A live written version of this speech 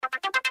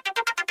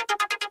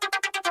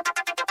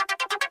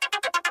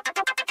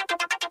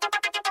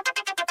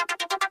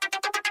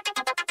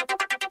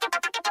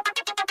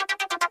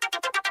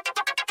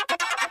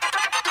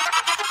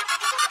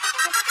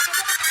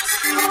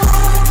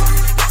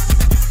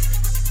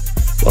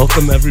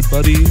Welcome,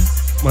 everybody.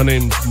 My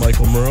name's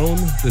Michael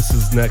Marone. This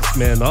is Next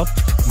Man Up.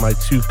 My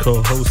two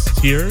co-hosts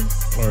here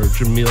are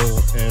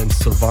Jamil and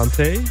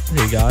Savante.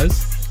 Hey,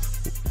 guys.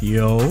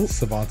 Yo,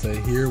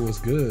 Savante here was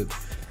good.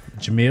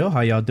 Jamil, how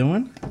y'all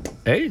doing?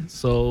 Hey,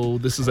 so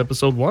this is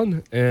episode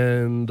 1,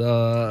 and,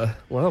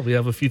 we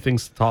have a few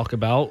things to talk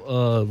about.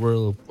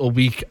 We're a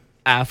week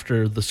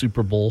after the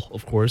Super Bowl,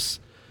 of course.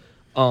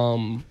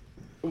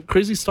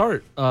 Crazy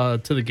start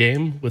to the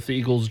game with the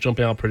Eagles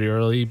jumping out pretty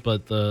early,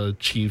 but the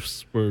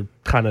Chiefs were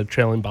kind of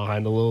trailing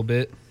behind a little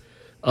bit.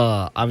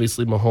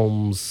 Obviously,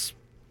 Mahomes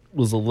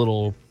was a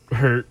little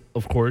hurt,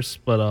 of course,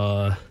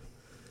 but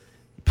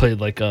played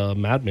like a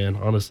madman,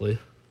 honestly.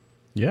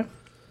 Yeah.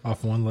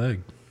 Off one leg.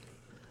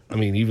 I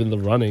mean, even the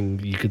running,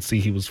 you could see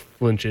he was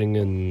flinching,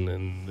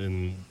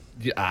 and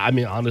yeah, I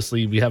mean,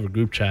 honestly, we have a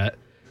group chat,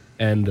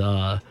 and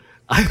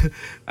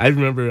I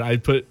remember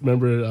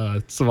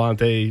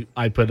Savante.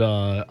 I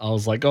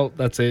was like, oh,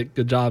 that's it,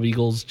 good job,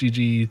 Eagles,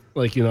 GG,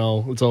 like, you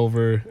know, it's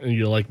over, and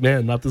you're like,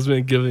 man, not this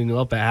man giving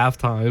up at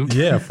halftime.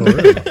 Yeah, for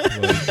real.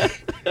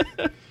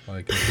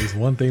 like if there's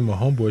one thing my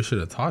homeboy should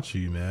have taught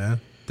you,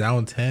 man.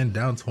 Down 10,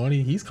 down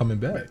 20, he's coming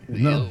back.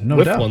 No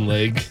with doubt. one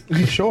leg.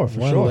 For sure.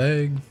 One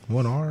leg,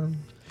 one arm.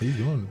 He's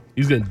doing it.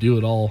 He's gonna do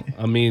it all.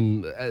 I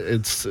mean,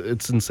 it's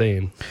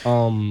insane.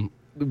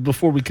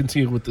 Before we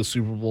continue with the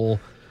Super Bowl,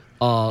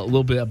 a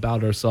little bit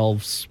about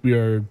ourselves. We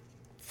are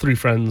 3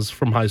 friends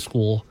from high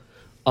school.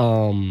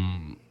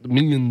 Me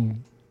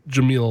and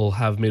Jamil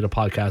have made a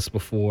podcast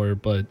before,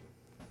 but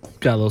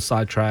got a little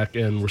sidetracked,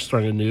 and we're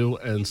starting anew.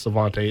 And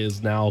Savante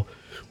is now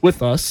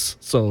with us,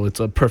 so it's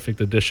a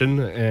perfect addition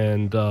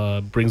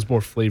and brings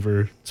more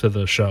flavor to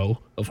the show,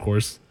 of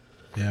course.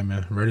 Yeah,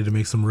 man. Ready to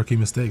make some rookie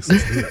mistakes.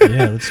 Let's do it.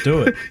 Yeah, let's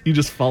do it. You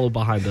just follow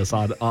behind us.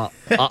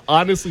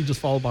 Honestly, just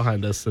follow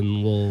behind us,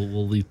 and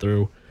we'll lead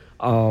through.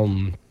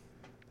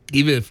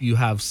 Even if you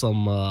have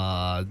some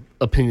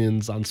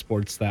opinions on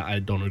sports that I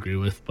don't agree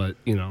with, but,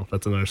 you know,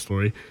 that's another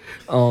story.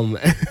 I'm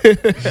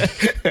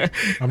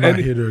not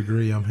here to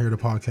agree. I'm here to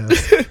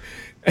podcast.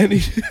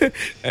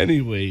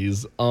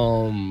 Anyways,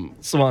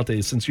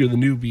 Savante, since you're the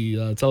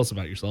newbie, tell us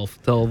about yourself.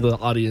 Tell the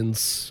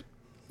audience,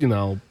 you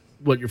know,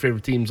 what your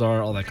favorite teams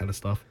are, all that kind of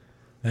stuff.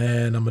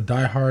 And I'm a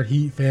diehard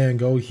Heat fan.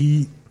 Go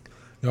Heat.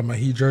 Got my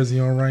Heat jersey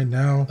on right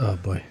now. Oh,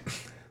 boy.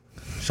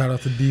 Shout out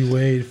to D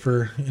Wade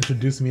for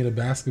introducing me to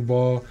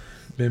basketball.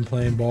 Been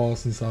playing ball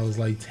since I was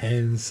like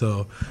 10,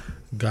 so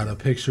got a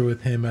picture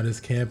with him at his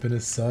camp and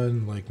his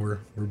son. Like we're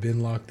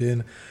been locked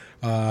in.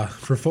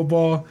 For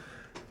football,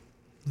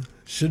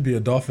 should be a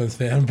Dolphins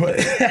fan, but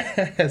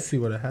see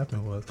what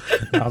happened was.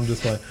 No, I'm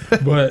just like,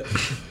 but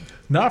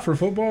not for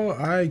football.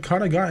 I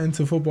kind of got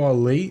into football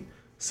late,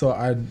 so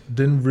I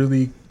didn't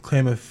really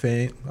claim a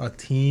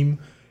team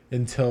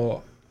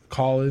until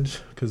college,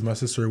 because my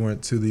sister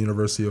went to the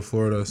University of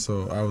Florida,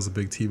 so I was a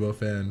big Tebow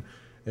fan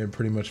and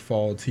pretty much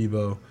followed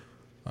Tebow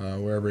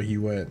wherever he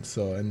went.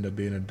 So I ended up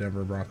being a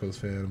Denver Broncos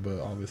fan, but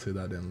obviously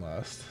that didn't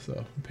last.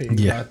 So Peyton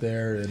got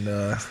there, and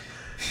I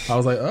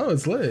was like, oh,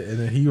 it's lit. And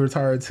then he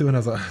retired too, and I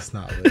was like, it's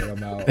not lit,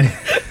 I'm out.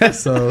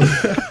 So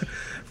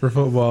for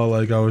football,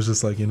 like, I was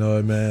just like, you know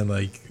what, man,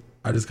 like,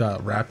 I just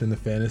got wrapped into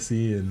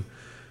fantasy, and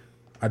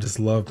I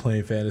just love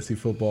playing fantasy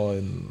football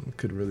and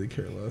could really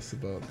care less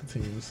about the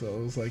team. So I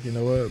was like, you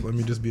know what? Let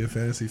me just be a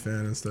fantasy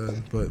fan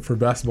instead. But for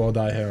basketball,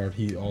 diehard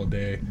Heat all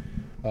day.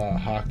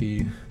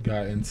 Hockey,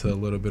 got into a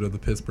little bit of the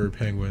Pittsburgh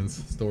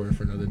Penguins, story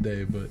for another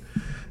day. But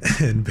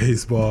in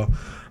baseball,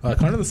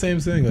 kind of the same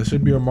thing. I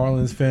should be a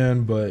Marlins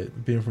fan,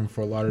 but being from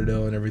Fort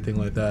Lauderdale and everything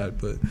like that.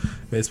 But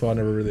baseball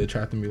never really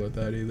attracted me like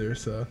that either.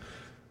 So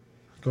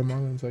go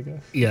Marlins, I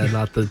guess. Yeah,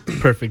 not the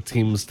perfect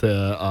teams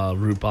to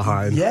root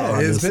behind. Yeah,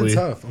 honestly. It's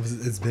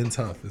been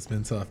tough. It's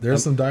been tough.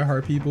 There's some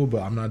diehard people,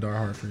 but I'm not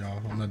diehard for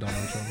y'all. I'm not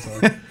diehard for y'all.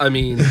 I'm sorry. I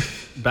mean,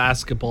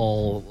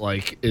 basketball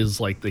is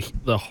like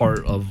the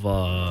heart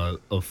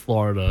of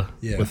Florida,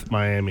 with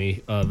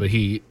Miami, the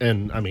Heat,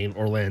 and I mean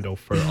Orlando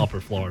for Upper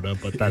Florida,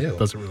 but that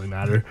doesn't really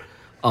matter.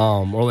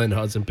 Orlando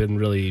hasn't been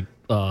really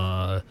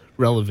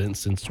relevant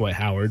since Dwight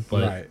Howard,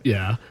 but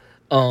yeah.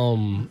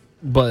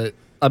 But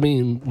I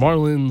mean,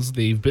 Marlins,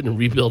 they've been in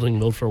rebuilding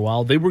mode for a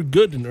while. They were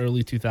good in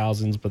early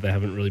 2000s, but they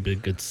haven't really been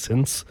good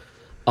since.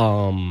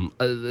 You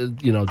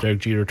know, Derek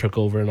Jeter took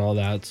over and all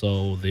that,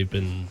 so they've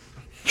been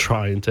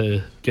trying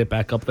to get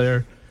back up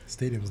there.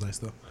 Stadium's nice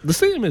though. The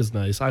stadium is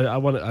nice.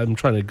 I'm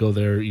trying to go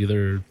there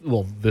either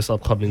this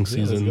upcoming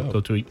season.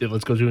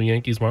 Let's go to a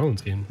Yankees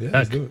Marlins game. Yeah,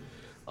 let's do it.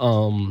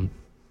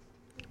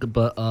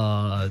 But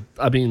I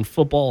mean,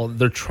 football,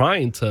 they're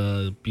trying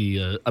to be.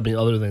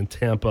 Other than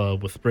Tampa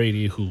with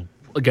Brady, who,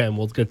 again,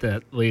 we'll get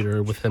that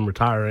later with him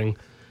retiring.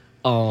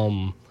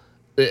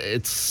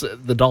 It's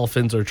the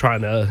Dolphins are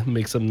trying to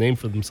make some name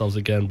for themselves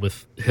again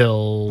with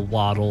Hill,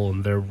 Waddle,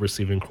 and their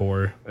receiving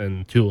core,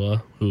 and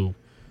Tua, who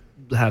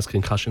has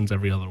concussions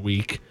every other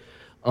week.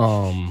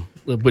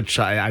 Which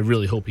I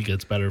really hope he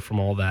gets better from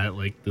all that.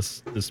 Like,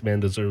 this man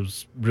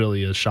deserves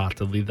really a shot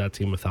to lead that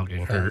team without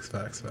getting hurt.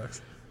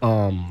 Facts.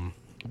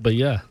 But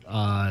yeah,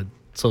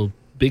 so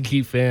big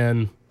Heat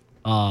fan.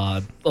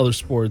 Other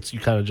sports, you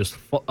kind of just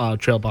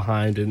trail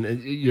behind,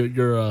 and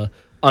you're a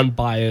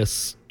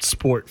unbiased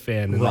sport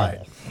fan. And Right.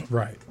 all.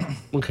 Right.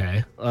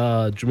 Okay.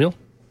 Jamil?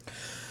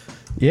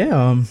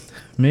 Yeah,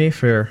 me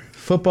for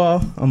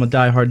football, I'm a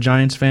diehard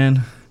Giants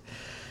fan.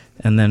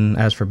 And then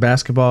as for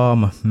basketball,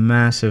 I'm a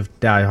massive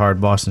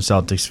diehard Boston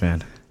Celtics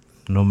fan.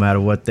 No matter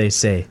what they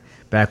say.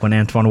 Back when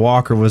Antoine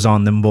Walker was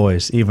on them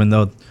boys, even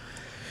though,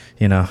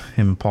 him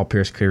and Paul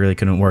Pierce really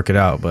couldn't work it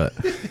out. But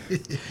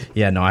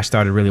yeah, no, I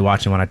started really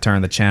watching when I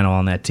turned the channel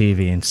on that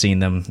TV and seeing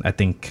them. I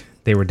think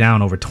they were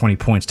down over 20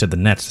 points to the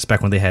Nets. It's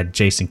back when they had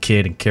Jason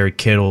Kidd and Kerry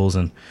Kittles,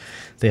 and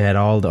they had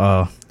all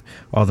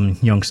them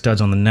young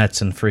studs on the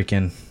Nets, and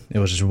freaking, it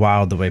was just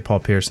wild the way Paul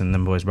Pierce and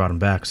them boys brought them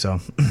back. So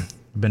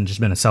been a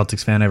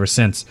Celtics fan ever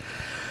since.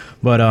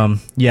 But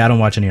yeah, I don't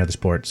watch any other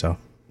sport, so.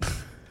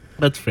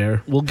 That's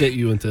fair. We'll get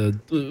you into.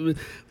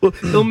 Well,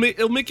 it'll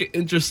make it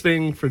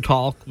interesting for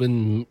talk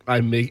when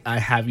I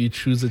have you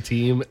choose a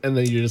team, and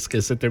then you're just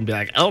gonna sit there and be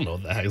like, I don't know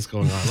what the heck's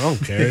going on. I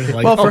don't care.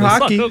 Like, well, for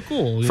hockey,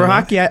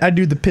 hockey, I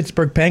do the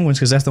Pittsburgh Penguins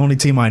because that's the only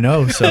team I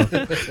know. So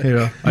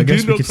I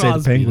guess we could say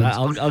the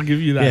Penguins. I'll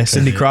give you that. Yeah,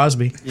 Sidney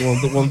Crosby,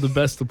 one of the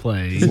best to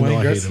play. Does Wayne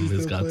I hate Gretzky him.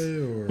 His still guts. play,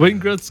 or- Wayne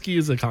Gretzky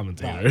is a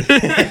commentator.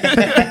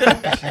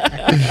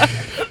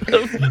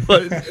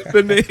 But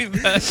the name,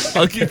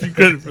 I'll give you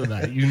credit for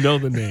that. You know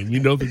the name. You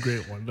know the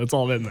great one. That's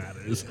all that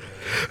matters.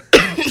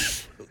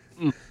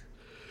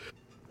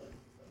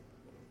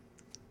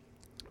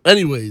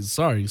 Anyways,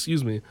 sorry,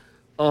 excuse me.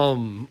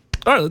 All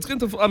right, let's get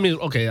to. I mean,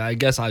 okay, I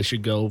guess I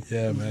should go.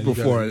 Yeah, man. You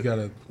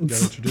gotta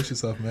introduce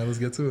yourself, man. Let's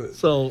get to it.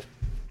 So,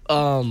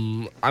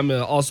 I'm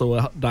also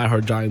a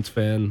diehard Giants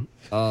fan.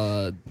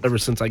 Ever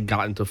since I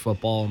got into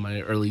football in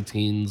my early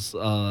teens,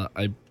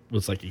 I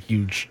was like a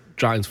huge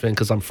Giants fan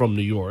because I'm from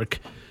New York.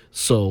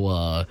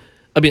 So,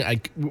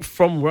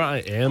 from where I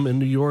am in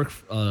New York,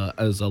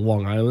 as a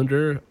Long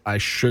Islander, I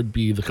should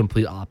be the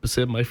complete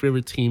opposite of my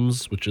favorite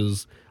teams, which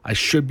is I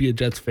should be a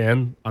Jets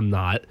fan. I'm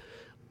not.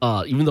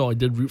 Even though I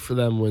did root for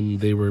them when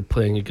they were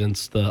playing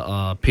against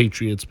the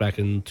Patriots back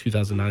in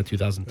 2009,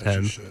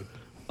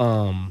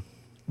 2010.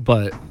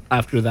 But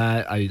after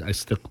that, I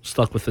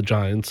stuck with the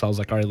Giants. I was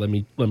like, all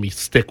right, let me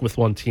stick with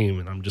one team,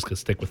 and I'm just gonna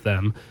stick with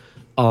them.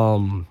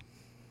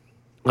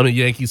 I'm a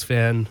Yankees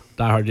fan,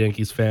 diehard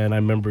Yankees fan. I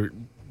remember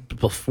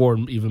before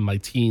even my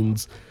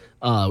teens,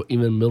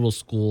 even middle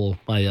school,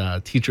 my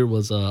teacher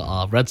was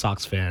a Red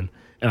Sox fan.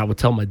 And I would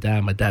tell my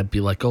dad. My dad'd be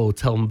like, "Oh,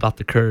 tell him about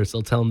the curse.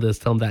 I'll tell him this,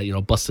 tell him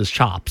that. Bust his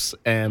chops."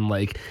 And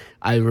like,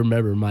 I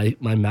remember my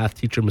math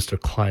teacher, Mr.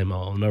 Climo.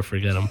 I'll never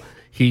forget him.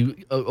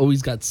 He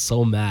always got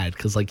so mad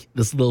because like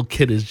this little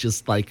kid is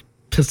just like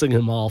pissing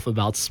him off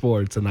about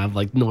sports, and I have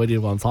like no idea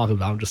what I'm talking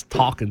about. I'm just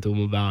talking to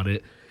him about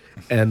it.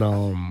 And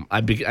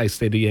I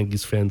stayed a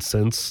Yankees fan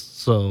since.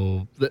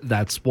 So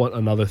that's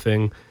another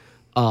thing.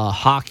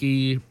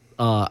 Hockey.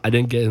 I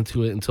didn't get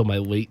into it until my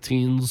late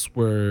teens,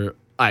 where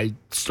I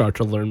start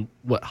to learn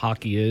what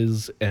hockey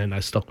is, and I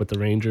stuck with the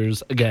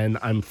Rangers. Again,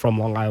 I'm from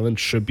Long Island,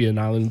 should be an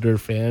Islander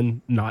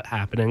fan, not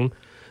happening.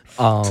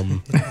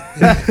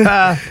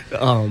 I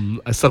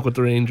stuck with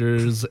the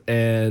Rangers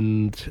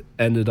and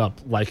ended up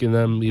liking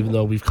them, even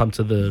though we've come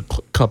to the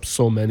Cup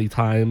so many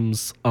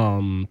times.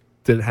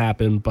 Didn't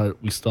happen,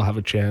 but we still have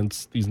a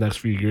chance. These next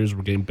few years,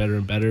 we're getting better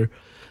and better.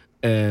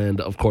 And,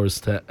 of course,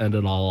 to end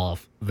it all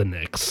off, the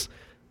Knicks.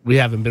 We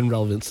haven't been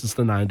relevant since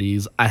the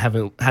 90s. I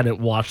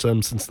hadn't watched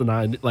them since the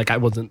 90s. Like, I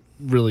wasn't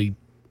really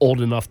old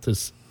enough to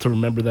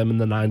remember them in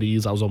the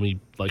 90s. I was only,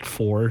 like,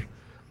 4.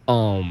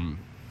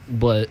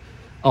 But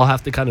I'll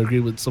have to kind of agree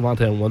with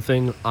Savante on one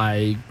thing.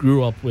 I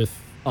grew up with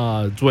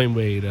Dwayne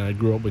Wade, and I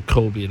grew up with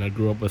Kobe, and I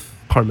grew up with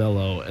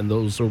Carmelo, and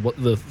those are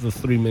the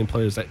 3 main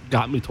players that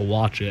got me to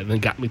watch it and then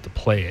got me to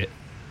play it.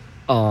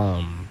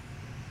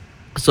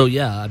 So,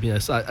 yeah, I mean,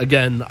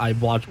 I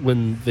watched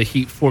when the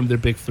Heat formed their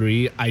big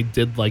 3. I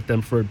did like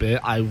them for a bit.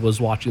 I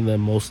was watching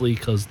them mostly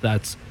because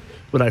that's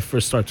when I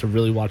first started to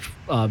really watch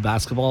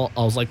basketball.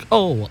 I was like,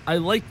 oh, I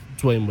like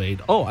Dwayne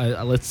Wade. Oh,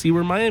 let's see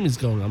where Miami's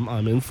going.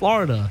 I'm in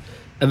Florida.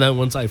 And then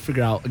once I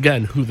figured out,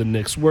 again, who the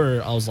Knicks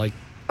were, I was like,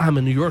 I'm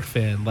a New York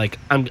fan. Like,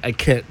 I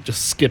can't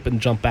just skip and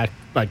jump back.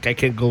 Like, I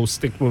can't go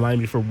stick with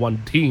Miami for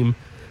one team.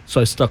 So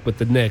I stuck with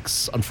the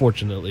Knicks,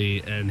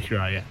 unfortunately, and here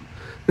I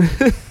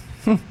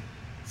am.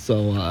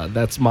 So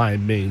that's my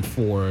main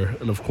 4,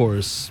 and of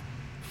course,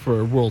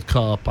 for World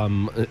Cup,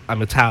 I'm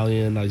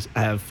Italian. I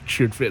have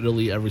cheered for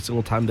Italy every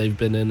single time they've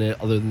been in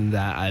it. Other than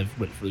that, I've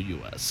went for the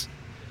U.S.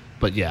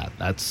 But yeah,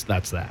 that's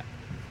that.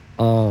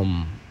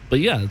 But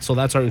yeah, so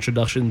that's our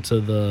introduction to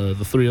the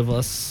 3 of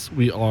us.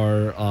 We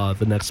are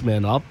the next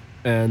man up,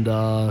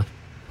 and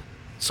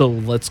so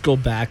let's go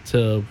back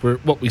to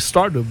what we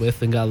started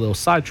with and got a little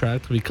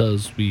sidetracked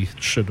because we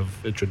should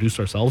have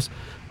introduced ourselves.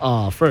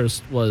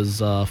 First was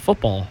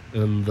football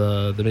in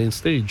the main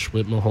stage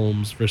with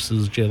Mahomes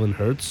versus Jalen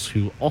Hurts,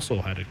 who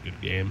also had a good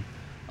game.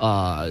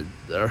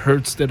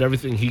 Hurts did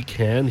everything he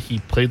can. He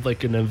played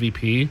like an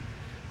MVP.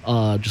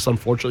 Just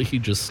unfortunately, he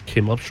just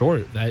came up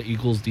short. That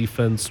Eagles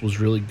defense was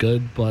really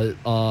good, but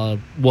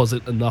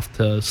wasn't enough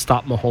to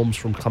stop Mahomes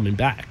from coming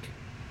back.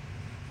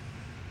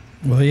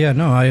 Well, yeah,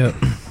 no, I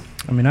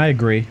mean, I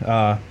agree.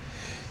 Yeah,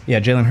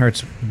 Jalen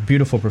Hurts,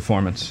 beautiful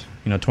performance.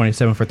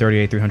 27 for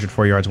 38,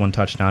 304 yards, 1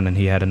 touchdown, and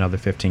he had another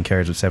 15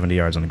 carries with 70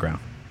 yards on the ground.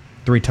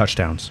 3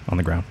 touchdowns on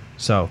the ground.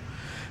 So,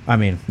 I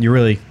mean,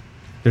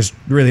 there's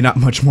really not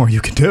much more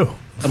you can do.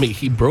 I mean,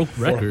 he broke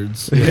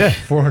records. Yeah,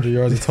 400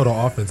 yards of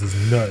total offense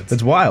is nuts.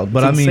 It's wild,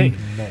 but It's insane.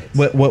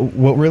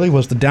 what really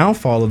was the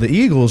downfall of the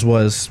Eagles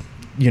was,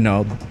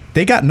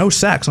 they got no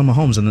sacks on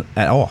Mahomes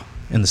at all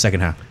in the second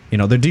half.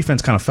 Their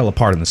defense kind of fell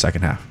apart in the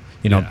second half.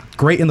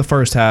 Great in the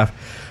first half.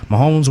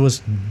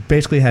 Mahomes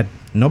basically had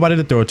nobody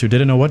to throw to,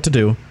 didn't know what to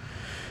do,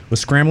 was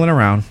scrambling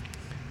around.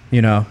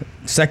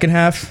 Second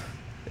half,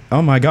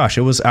 oh my gosh,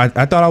 it was. I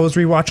thought I was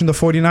rewatching the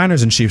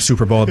 49ers and Chiefs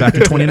Super Bowl back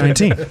in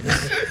 2019.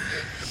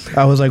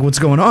 I was like, what's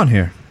going on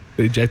here?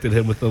 They injected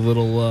him with a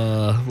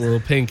little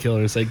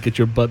painkiller and said, "Get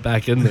your butt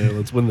back in there.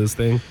 Let's win this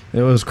thing."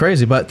 It was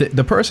crazy, but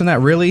the person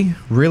that really,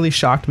 really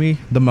shocked me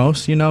the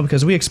most,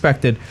 because we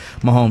expected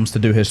Mahomes to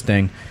do his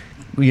thing.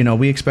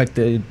 We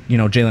expected,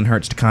 Jalen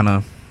Hurts to kind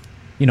of,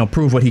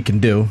 prove what he can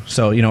do.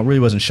 So, it really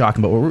wasn't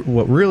shocking. But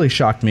what really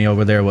shocked me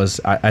over there was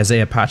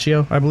Isaiah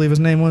Pacheco, I believe his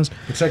name was.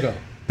 Pacheco.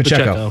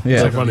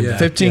 Yeah.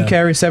 15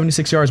 carries,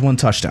 76 yards, 1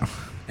 touchdown.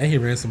 And he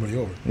ran somebody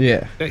over.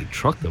 Yeah. He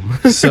trucked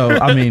him. So,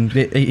 I mean,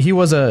 he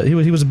was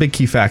a big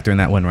key factor in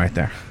that win right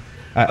there.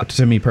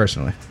 To me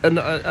personally. And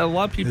a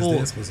lot of people.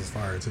 His dance was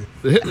fire too.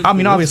 I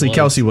mean, obviously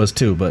Kelsey was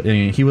too, but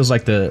he was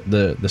like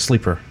the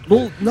sleeper.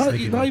 Well, not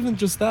even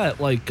just that.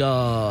 Like,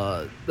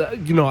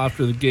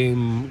 after the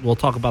game, we'll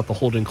talk about the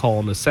holding call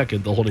in a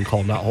second. The holding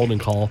call, not holding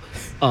call.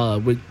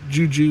 With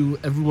Juju,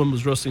 everyone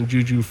was roasting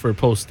Juju for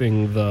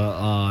posting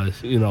the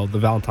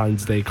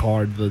Valentine's Day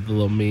card, the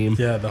little meme.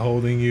 Yeah, the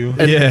holding you.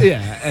 And,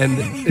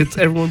 and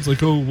everyone's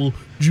like, oh well,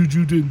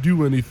 Juju didn't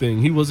do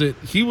anything. He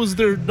was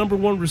their number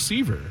 1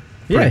 receiver.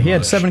 Yeah, he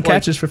had 7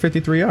 catches for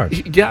 53 yards.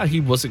 He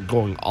wasn't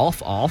going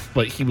off,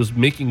 but he was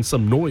making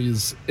some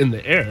noise in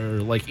the air.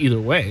 Like, either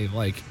way,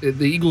 like,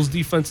 the Eagles'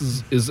 defense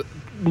is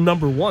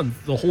number 1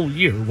 the whole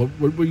year.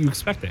 What were you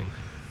expecting?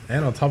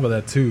 And on top of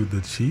that, too,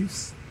 the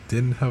Chiefs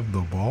didn't have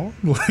the ball.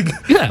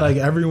 Like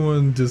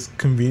everyone just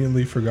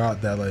conveniently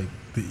forgot that, like,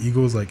 the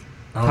Eagles, like,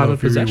 I don't know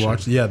if you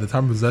rewatched. Yeah, the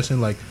time of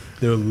possession, like,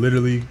 they would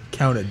literally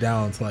count it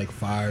down to, like,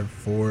 5,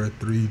 4,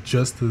 3,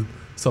 just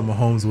so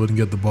Mahomes wouldn't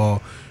get the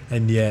ball.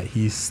 And yet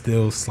he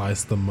still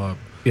sliced them up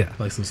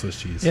like some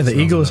Swiss cheese. Yeah, the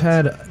Eagles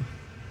had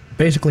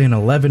basically an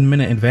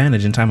 11-minute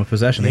advantage in time of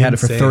possession. They had it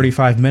for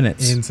 35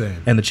 minutes.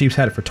 Insane. And the Chiefs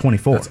had it for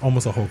 24. That's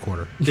almost a whole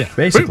quarter. Yeah,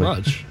 basically. Pretty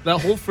much.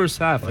 That whole first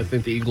half, I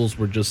think the Eagles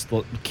were just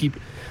with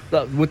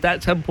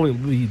that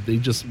 10-point lead, they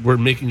just were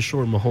making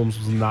sure Mahomes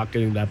was not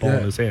getting that ball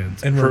in his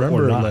hands. And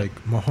remember,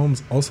 like,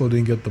 Mahomes also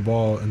didn't get the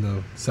ball in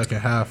the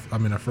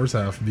the first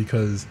half,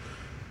 because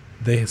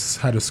they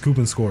had a scoop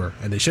and score,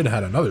 and they should have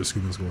had another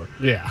scoop and score.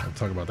 Yeah. I'll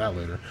talk about that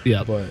later.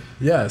 Yeah. But,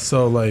 yeah,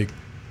 so, like,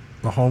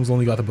 Mahomes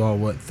only got the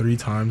ball, 3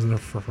 times in the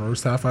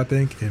first half, I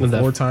think, and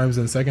 4 times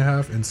in the second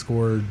half, and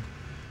scored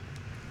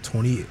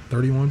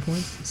 31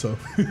 points. So,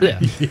 yeah.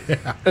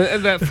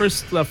 And that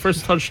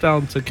first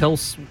touchdown to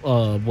Kels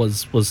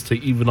was to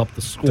even up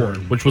the score,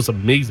 which was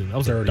amazing. That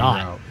was a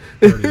dot.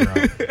 30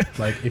 route.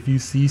 Like, if you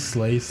see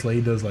Slay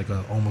does, like,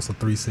 almost a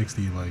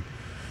 360, like,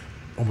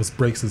 almost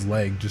breaks his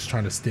leg just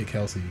trying to stick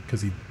Kelsey,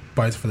 because he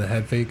bites for the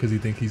head fake because he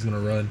thinks he's going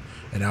to run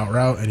an out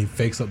route, and he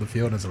fakes up the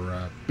field, and it's a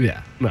wrap.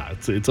 Yeah,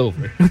 it's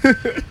over.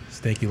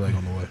 Stanky leg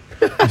on the way.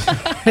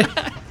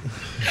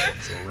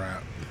 It's a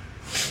wrap.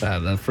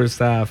 That first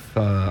half,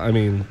 I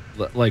mean,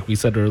 like we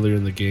said earlier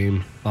in the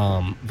game,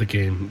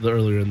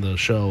 earlier in the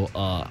show,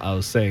 I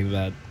was saying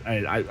that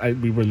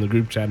we were in the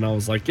group chat, and I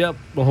was like, "Yep,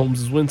 Mahomes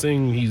is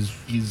wincing.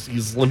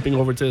 He's limping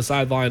over to the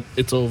sideline.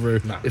 It's over.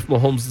 Nah. If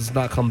Mahomes does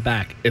not come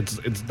back, it's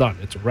done.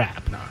 It's a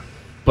wrap." Nah.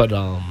 But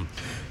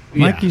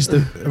Mikey's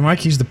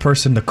the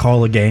person to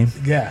call a game.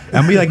 Yeah.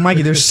 And be like,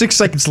 Mikey, there's 6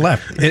 seconds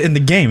left in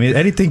the game.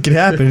 Anything can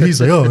happen. And he's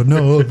like, oh,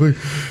 no,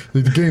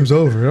 the game's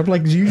over. I'm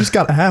like, you just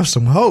got to have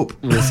some hope.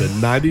 Listen,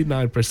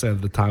 99%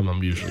 of the time,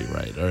 I'm usually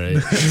right, all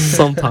right?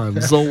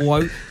 Sometimes.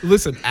 So,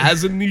 listen,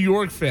 as a New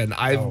York fan,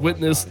 I've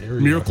witnessed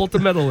Miracle at the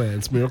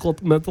Meadowlands, Miracle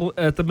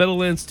at the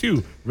Meadowlands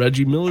 2,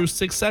 Reggie Miller's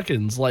 6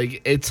 seconds.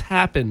 Like, it's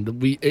happened.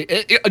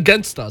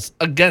 Against us.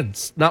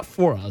 Against, not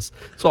for us.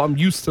 So I'm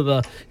used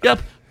to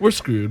we're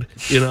screwed,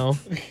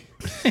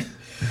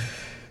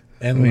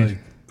 And like,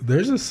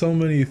 there's just so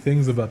many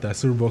things about that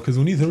Super Bowl, because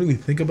when you really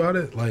think about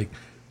it, like,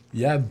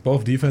 yeah,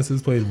 both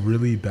defenses played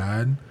really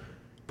bad,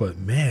 but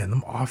man,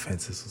 them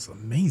offenses was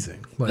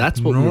amazing. Like, that's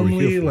what normally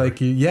we were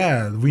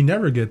here for. We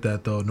never get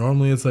that though.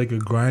 Normally it's like a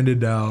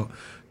grinded out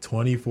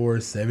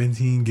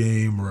 24-17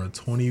 game or a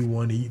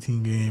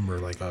 21-18 game, or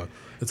like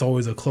it's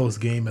always a close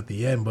game at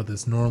the end, but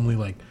it's normally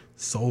like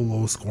so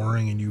low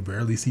scoring, and you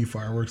barely see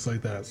fireworks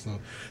like that. So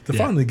to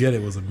finally get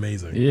it was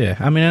amazing. Yeah,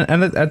 I mean,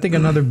 and I think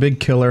another big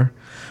killer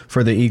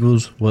for the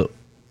Eagles, what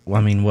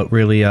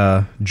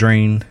really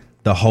drained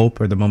the hope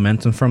or the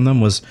momentum from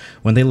them was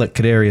when they let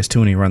Kadarius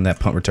Toney run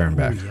that punt return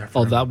back.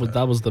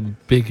 That was the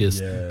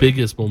biggest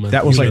momentum.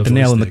 That was like the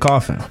nail in the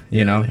coffin,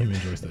 you know.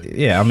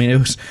 Yeah, I mean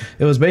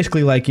it was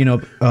basically like, you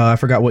know, I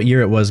forgot what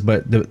year it was,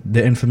 but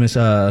the infamous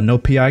no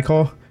PI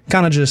call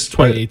kind of just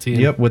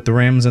 2018. With the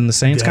Rams and the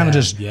Saints kind of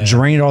just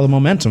drained all the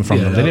them from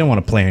them. They didn't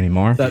want to play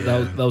anymore. That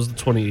was the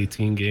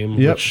 2018 game,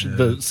 which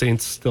the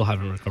Saints still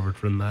haven't recovered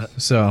from that.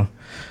 So,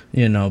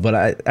 you know,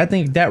 but I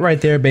think that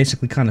right there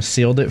basically kind of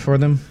sealed it for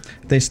them.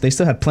 They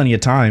still had plenty of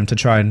time to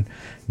try and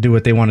do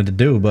what they wanted to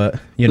do, but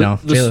you know,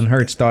 Jalen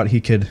Hurts thought he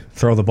could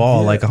throw the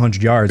ball like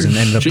 100 yards and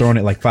ended up throwing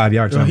it like 5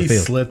 yards on the field.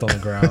 He slipped on the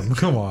ground.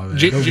 Come on, man.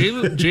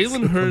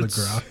 Jalen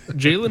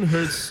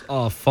Hurts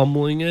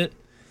fumbling it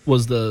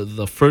was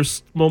the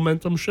first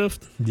momentum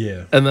shift.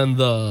 Yeah. And then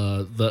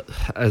the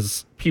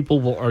as people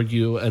will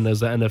argue, and as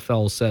the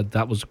NFL said,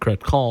 that was the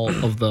correct call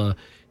of the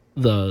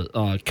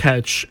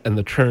catch and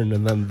the turn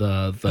and then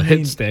the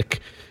hit stick.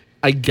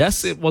 I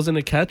guess it wasn't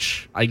a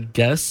catch.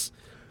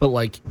 But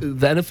like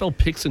the NFL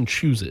picks and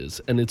chooses,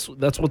 and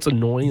that's what's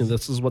annoying, and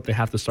this is what they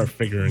have to start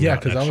figuring out. Yeah,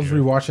 because I was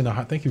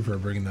rewatching thank you for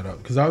bringing that up.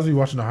 Because I was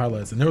rewatching the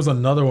highlights, and there was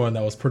another one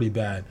that was pretty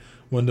bad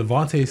when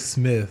Devontae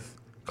Smith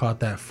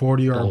caught that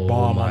 40-yard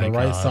bomb on the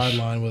right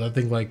sideline with I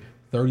think like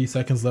 30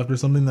 seconds left or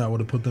something that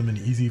would have put them in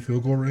easy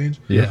field goal range.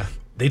 Yeah.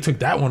 They took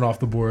that one off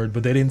the board,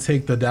 but they didn't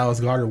take the Dallas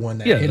Goedert one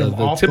that hit him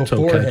off the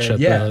forehead.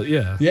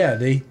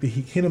 He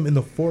hit him in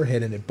the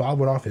forehead and it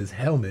bobbled off his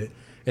helmet,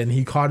 and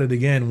he caught it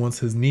again once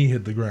his knee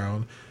hit the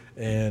ground,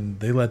 and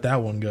they let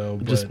that one go.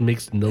 It just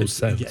makes no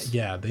sense.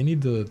 Yeah, they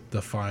need to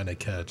define a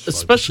catch,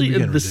 especially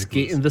in this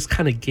game, in this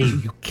kind of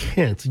game. You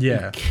can't.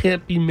 You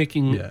can't be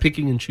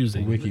picking and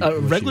choosing.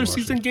 Regular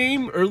season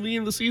game early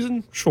in the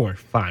season, sure,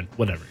 fine,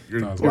 whatever.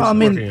 Well, I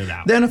mean,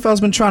 the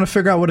NFL's been trying to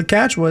figure out what a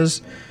catch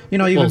was. You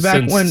know, even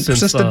back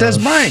since the Des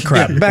Bryant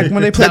crap, back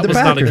when they played the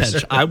Packers. Not a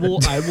catch. I will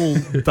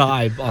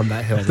dive on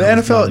that hill. The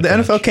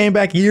NFL came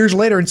back years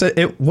later and said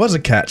it was a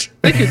catch.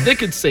 They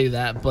could say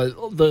that,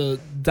 but the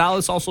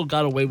Dallas also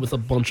got away with a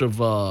bunch of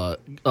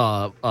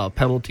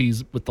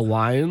penalties with the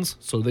Lions,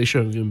 so they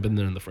shouldn't have even been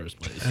there in the first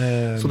place.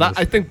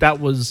 I think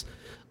that was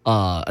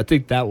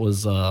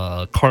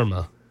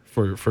karma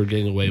for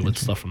getting away with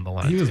stuff from the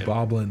Lions. He was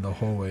bobbling the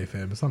whole way,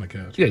 fam. It's not a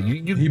catch. Yeah,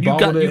 you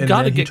got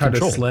to get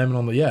control. To slam it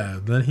on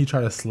then he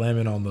tried to slam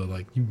it on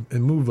it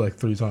moved like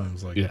 3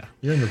 times. Like,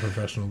 you're in the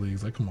professional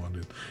leagues. Like, come on,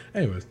 dude.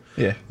 Anyways,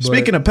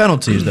 Speaking of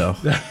penalties, though.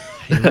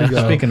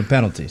 Speaking of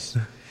penalties,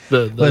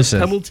 the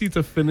penalty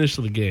to finish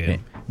the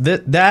game.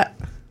 That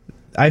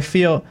I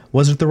feel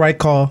was it the right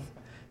call?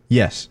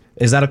 Yes.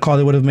 Is that a call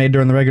they would have made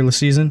during the regular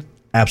season?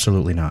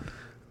 Absolutely not.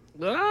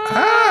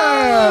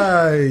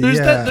 There's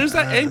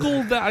that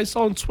angle that I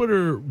saw on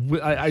Twitter.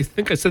 I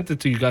think I sent it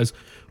to you guys,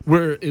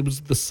 where it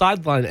was the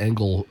sideline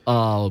angle.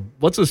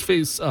 What's his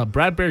face?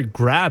 Bradbury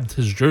grabbed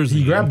his jersey.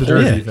 He grabbed the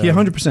jersey. Yeah, he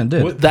 100%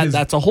 did.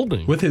 That's a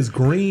holding with his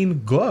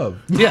green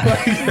glove.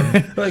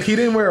 Yeah, like he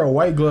didn't wear a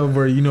white glove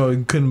where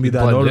it couldn't be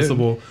that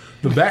noticeable.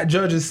 The bat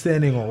judge is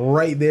standing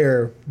right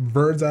there,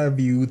 bird's eye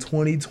view,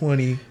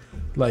 2020.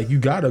 Like, you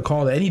got to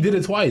call that. And he did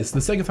it twice.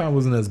 The second time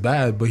wasn't as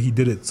bad, but he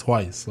did it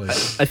twice. Like,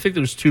 I think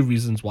there's 2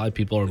 reasons why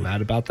people are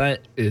mad about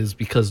that. Is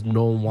because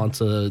no one wants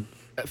to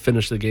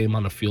finish the game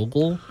on a field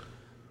goal.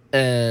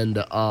 And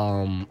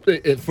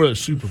for the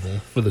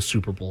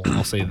Super Bowl,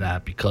 I'll say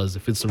that, because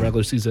if it's the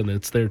regular season and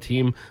it's their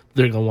team,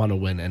 they're going to want to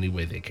win any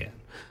way they can.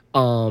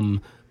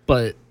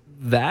 But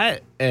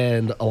that,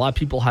 and a lot of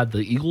people had the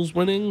Eagles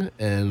winning,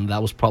 and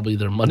that was probably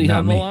their money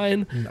on the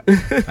line.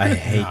 I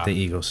hate the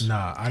Eagles.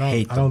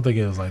 I don't think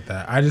it was like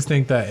that. I just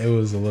think that it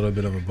was a little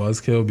bit of a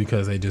buzzkill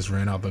because they just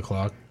ran out the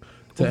clock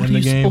to end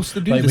the game. What are you supposed to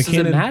do? This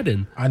isn't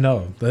Madden. I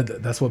know.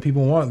 That's what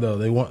people want, though.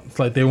 They want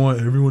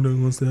everyone that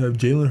wants to have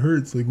Jalen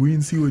Hurts. Like, we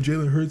didn't see what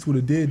Jalen Hurts would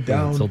have did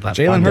down.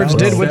 Jalen Hurts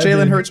did what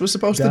Jalen Hurts was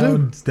supposed to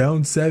do.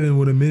 Down 7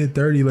 with a minute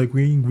 30. Like,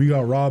 we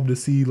got robbed to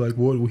see like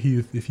what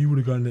if he would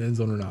have gotten the end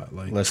zone or not.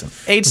 Like, listen,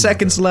 8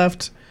 seconds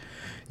left.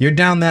 You're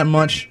down that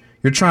much.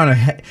 You're trying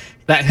to.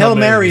 That Hail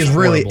Mary is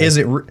really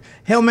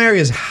Hail Mary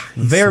is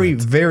very,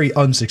 very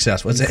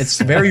unsuccessful. It's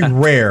very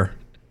rare.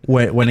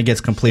 When it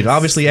gets completed.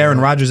 Obviously, Aaron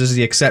Rodgers is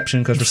the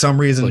exception because for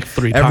some reason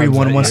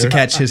everyone wants to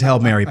catch his Hail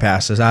Mary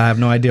passes. I have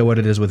no idea what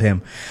it is with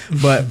him.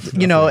 But,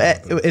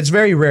 it's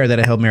very rare that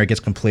a Hail Mary gets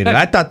completed.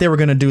 I thought they were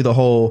going to do the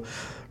whole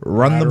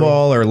run the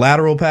ball or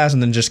lateral pass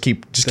and then just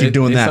keep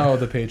doing that. That's how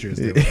the Patriots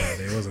did.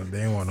 They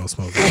didn't want no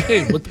smoke.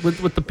 Hey,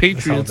 with the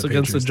Patriots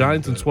against the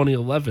Giants in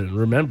 2011,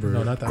 remember,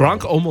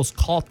 Gronk almost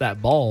caught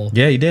that ball.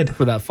 Yeah, he did.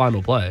 For that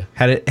final play.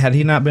 Had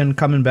he not been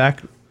coming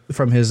back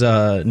from his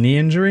knee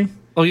injury?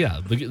 Oh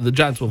yeah, the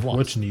Giants would have lost.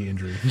 Which knee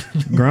injury?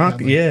 Gronk,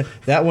 yeah,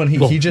 that one.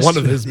 He just one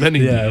of his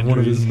many. One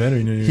of his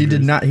many. Injuries. He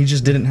did not. He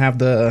just didn't have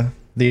the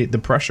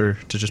pressure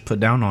to just put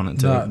down on it.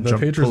 The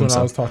Patriots one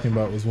I was talking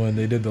about was when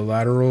they did the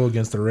lateral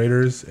against the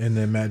Raiders, and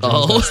then Matt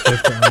Jones got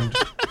stiff-armed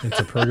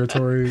into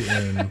purgatory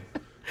and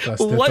got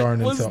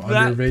stiff-armed into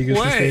under Vegas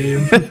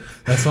Stadium.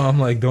 That's why I'm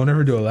like, don't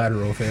ever do a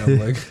lateral, fam.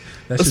 Like,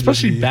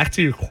 especially back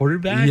to your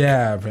quarterback.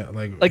 Yeah,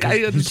 like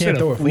I understand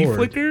a flea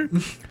flicker,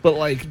 but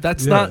like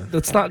that's not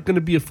going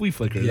to be a flea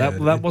flicker. Yeah,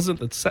 that wasn't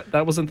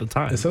the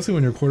time. Especially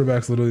when your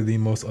quarterback's literally the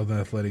most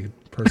unathletic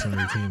person on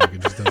your team. Like,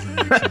 it just doesn't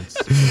make sense.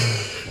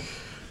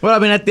 Well, I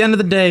mean, at the end of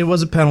the day, it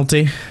was a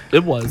penalty.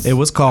 It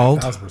was called,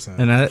 1,000%.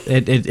 and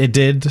it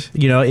did,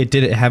 it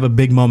did have a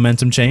big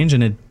momentum change,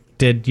 and it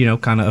did,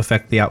 kind of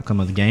affect the outcome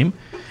of the game.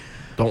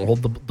 Don't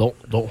hold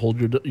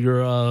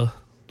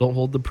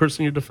the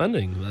person you're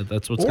defending.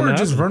 That's what's going to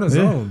happen. Or just run a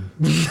zone.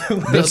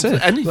 That's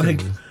it. Anything.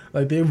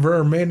 Like they were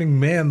remaining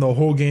man the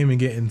whole game and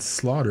getting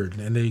slaughtered,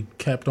 and they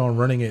kept on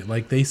running it.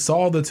 Like they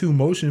saw the 2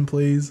 motion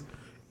plays,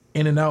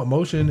 in and out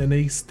motion, and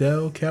they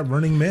still kept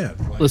running man.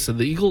 Like, listen,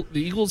 the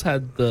Eagles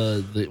had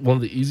the one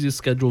of the easiest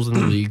schedules in the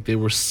league. They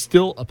were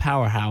still a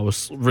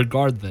powerhouse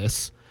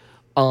regardless.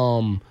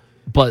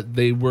 But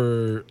they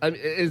were. I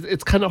mean,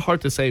 it's kind of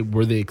hard to say.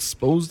 Were they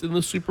exposed in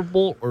the Super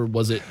Bowl, or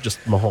was it just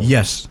Mahomes?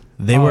 Yes,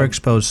 they were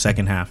exposed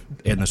second half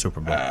in the Super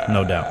Bowl,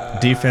 no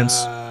doubt.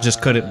 Defense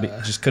just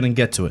couldn't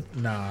get to it.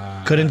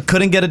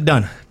 Couldn't get it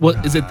done.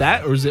 What is it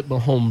that, or is it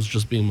Mahomes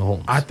just being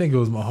Mahomes? I think it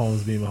was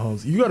Mahomes being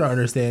Mahomes. You got to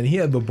understand, he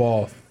had the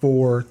ball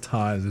 4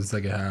 times in the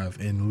second half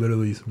and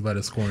literally led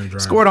a scoring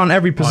drive. Scored on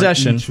every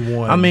possession. On each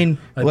one. I mean,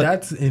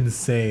 that's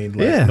insane.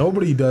 Like,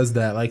 nobody does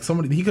that. Like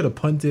he could have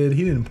punted.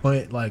 He didn't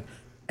punt. Like,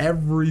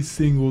 every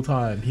single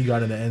time he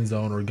got in the end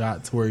zone or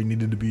got to where he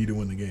needed to be to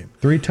win the game.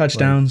 3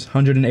 touchdowns,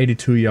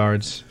 182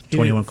 yards,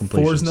 21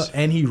 completions.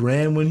 And he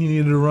ran when he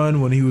needed to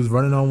run, when he was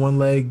running on one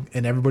leg,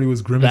 and everybody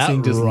was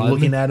grimacing, just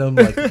looking at him,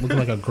 like looking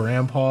like a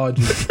grandpa,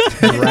 just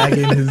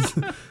dragging his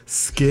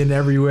skin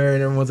everywhere,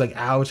 and everyone's like,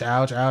 ouch,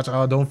 ouch, ouch,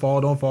 oh, don't fall,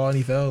 and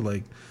he fell.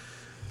 Like,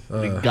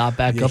 he got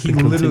back up and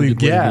continued what he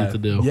needed to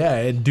do. Yeah,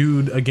 and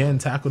dude, again,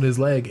 tackled his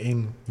leg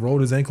and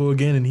rolled his ankle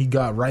again, and he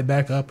got right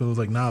back up and was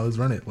like, nah, let's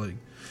run it. Like,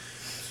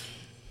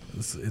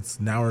 it's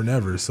now or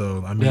never.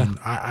 So I mean,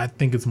 I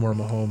think it's more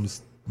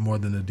Mahomes more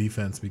than the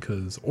defense,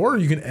 because, or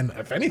you can, and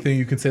if anything,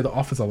 you could say the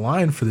offensive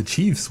line for the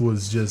Chiefs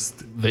was just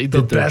they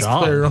did their best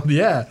job. Player.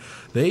 Yeah,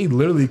 they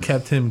literally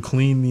kept him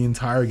clean the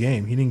entire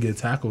game. He didn't get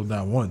tackled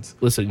not once.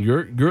 Listen,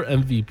 your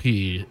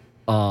MVP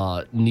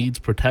needs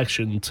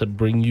protection to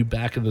bring you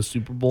back in the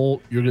Super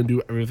Bowl. You're gonna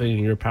do everything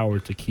in your power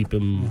to keep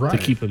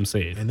him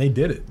safe, and they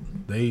did it.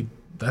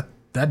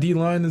 That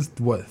D-line is,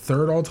 what,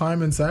 3rd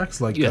all-time in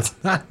sacks? Like, that's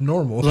not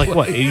normal. Like,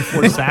 what,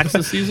 84 sacks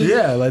this season?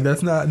 Yeah, like,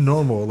 that's not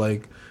normal.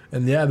 Like,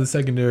 and yeah, the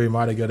secondary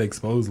might have got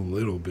exposed a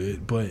little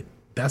bit, but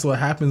that's what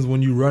happens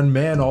when you run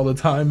man all the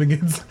time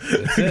against...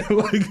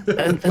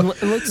 and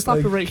let's stop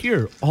it right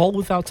here. All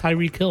without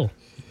Tyreek Hill.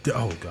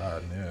 Oh,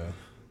 God, yeah.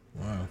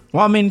 Wow.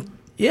 Well, I mean,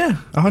 yeah,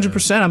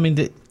 100%. I mean,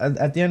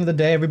 at the end of the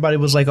day, everybody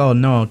was like, oh,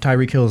 no,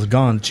 Tyreek Hill is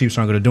gone. The Chiefs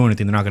aren't going to do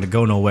anything. They're not going to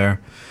go nowhere,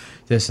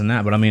 this and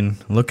that. But, I mean,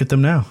 look at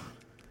them now.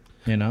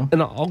 And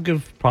I'll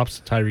give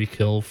props to Tyreek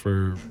Hill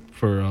for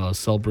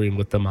celebrating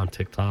with them on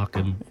TikTok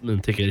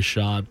and taking a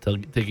shot,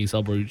 taking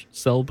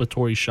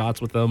celebratory shots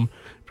with them,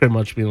 pretty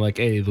much being like,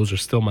 hey, those are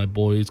still my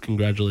boys,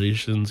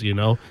 congratulations, He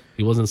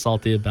wasn't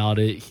salty about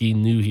it. He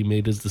knew he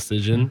made his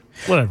decision.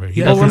 Whatever.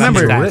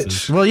 Remember,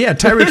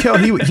 Tyreek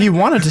Hill, he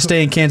wanted to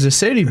stay in Kansas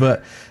City,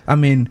 but, I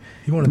mean,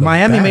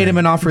 Miami made him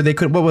an offer. They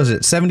could, what was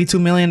it, $72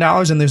 million,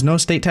 and there's no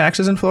state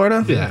taxes in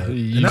Florida? Yeah.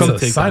 And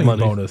that's a signing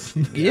bonus.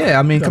 Yeah,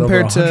 I mean,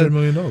 compared to $100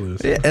 million.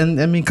 Yeah,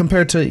 and I mean,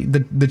 compared to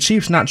the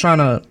Chiefs not trying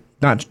to,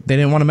 they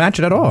didn't want to match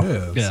it at all.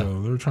 Yeah,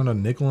 so they're trying to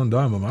nickel and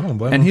dime him. I don't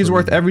blame him. And he's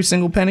worth every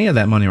single penny of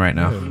that money right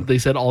now. Yeah. They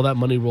said all that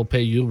money we'll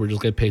pay you. We're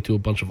just going to pay to a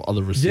bunch of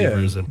other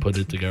receivers and put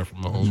it together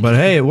from the home. But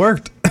hey, it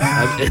worked.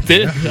 It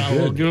did. I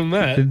will give him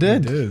that. It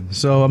did.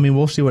 So, I mean,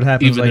 we'll see what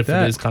happens Even like if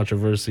that. it is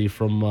controversy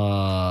from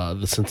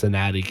the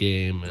Cincinnati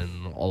game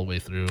and all the way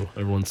through.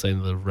 Everyone's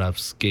saying the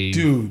refs gave...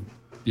 Dude.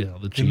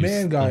 The Chiefs. The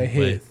man got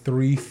hit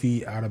 3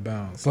 feet out of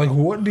bounds. Like,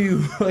 what do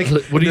you like?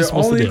 What are you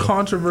supposed to do? The only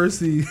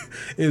controversy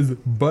is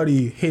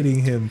Buddy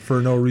hitting him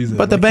for no reason.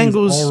 But the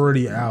Bengals he's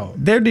already out.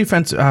 Their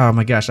defense. Oh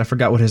my gosh, I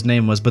forgot what his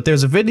name was. But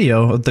there's a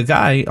video of the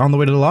guy on the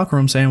way to the locker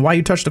room saying, "Why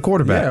you touched the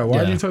quarterback?" Yeah, why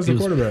did you touch the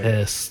quarterback?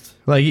 Pissed.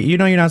 Like, you're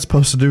not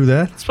supposed to do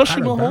that.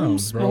 Especially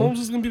Mahomes. Mahomes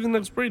is going to be the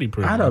next Brady,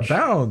 pretty much. Out of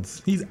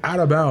bounds. He's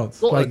out of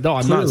bounds. Well, no,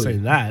 I'm not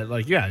saying that.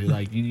 Like,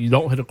 you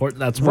don't hit a quarterback.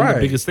 That's one of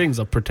the biggest things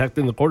of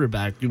protecting the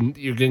quarterback.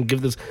 You're going to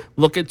give this.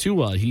 Look at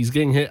Tua. He's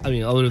getting hit. I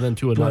mean, other than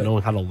Tua not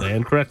knowing how to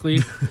land correctly.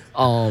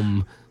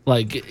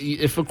 Like,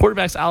 if a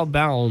quarterback's out of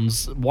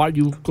bounds, why are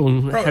you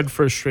going head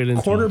first straight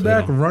into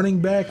quarterback, running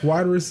back,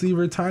 wide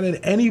receiver, tight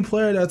end, any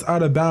player that's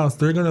out of bounds,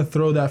 they're going to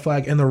throw that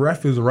flag, and the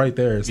ref is right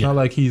there. It's not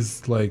like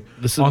he's like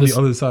on the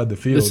other side of the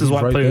field. This is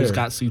why right players there.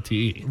 got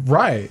CTE.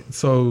 Right.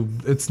 So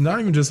it's not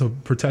even just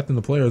protecting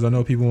the players. I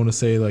know people want to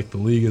say, like, the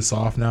league is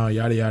soft now,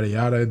 yada, yada,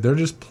 yada. They're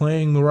just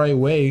playing the right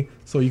way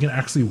so you can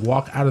actually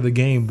walk out of the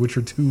game with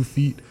your 2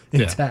 feet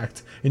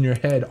intact in your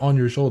head, on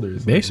your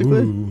shoulders.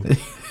 Basically.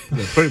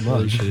 Yeah, pretty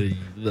much.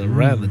 The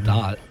ran the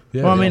dot.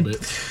 Yeah, well, I mean,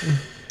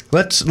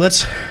 let's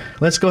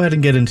go ahead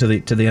and get into the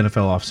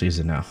NFL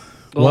offseason now.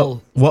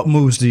 Well, what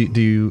moves do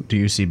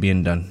you see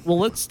being done? Well,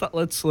 let's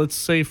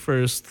say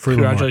first,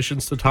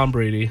 congratulations to Tom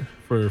Brady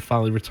for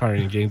finally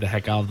retiring and getting the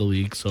heck out of the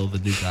league, so the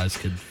new guys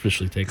could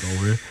officially take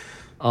over.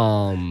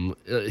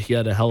 He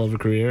had a hell of a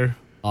career.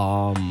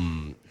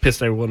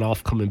 Pissed everyone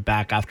off coming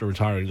back after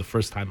retiring the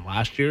first time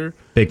last year.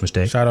 Big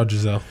mistake. Shout out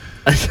Giselle.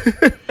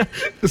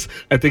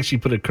 I think she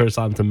put a curse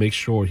on him to make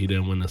sure he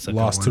didn't win the second.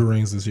 Lost 2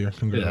 rings this year.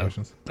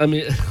 Congratulations. Yeah. I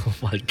mean, oh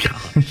my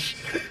gosh.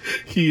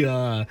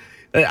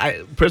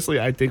 I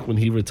personally think when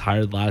he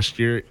retired last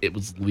year, it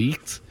was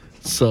leaked.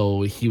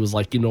 So he was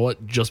like, you know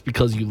what? Just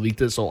because you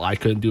leaked it, so I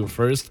couldn't do it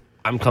first,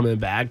 I'm coming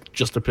back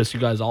just to piss you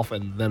guys off,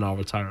 and then I'll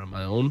retire on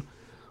my own.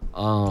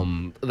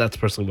 That's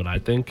personally what I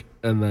think.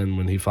 And then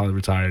when he finally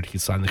retired, he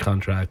signed the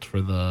contract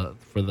for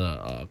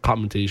the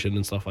commentation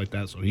and stuff like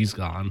that. So he's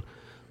gone.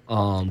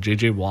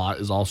 JJ Watt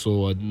is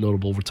also a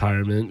notable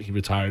retirement. He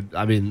retired.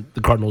 I mean,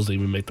 the Cardinals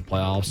didn't even make the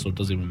playoffs, so it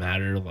doesn't even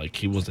matter. Like,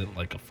 he wasn't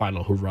like a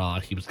final hurrah.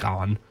 He was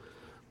gone.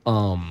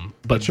 But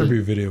the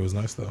tribute video was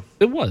nice though.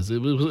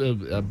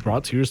 It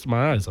brought tears to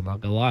my eyes. I'm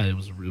not gonna lie. It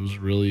was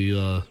really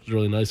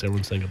nice.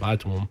 Everyone saying goodbye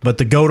to him. But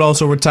the GOAT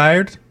also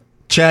retired.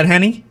 Chad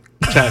Henne.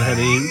 Chad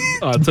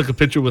Henne took a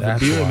picture with a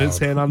beer in his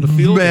hand on the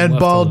field. Man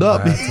balled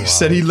up. He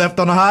said he left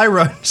on a high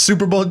run.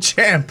 Super Bowl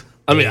champ.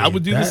 I mean, I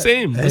would do the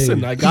same. Hey.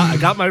 Listen, I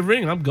got my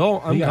ring. I'm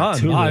going. I'm gone.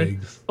 2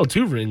 rings. Oh,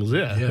 2 rings.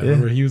 Yeah.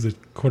 Remember, he was a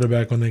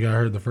quarterback when they got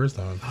hurt the first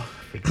time. I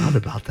forgot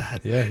about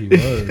that. Yeah, he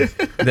was.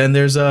 Then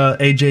there's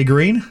AJ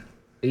Green.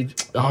 He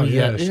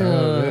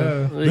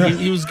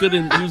was good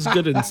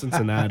in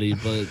Cincinnati,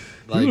 but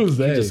like he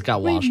just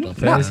got washed up.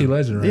 Fantasy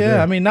legend, right? Yeah,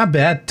 there. I mean, not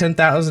bad.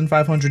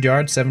 10,500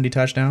 yards, 70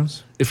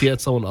 touchdowns. If he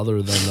had someone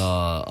other than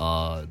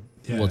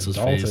what's his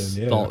face,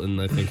 Dalton,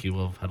 I think he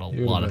would have had a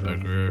lot of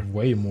bigger,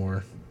 way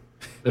more.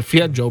 If he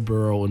had Joe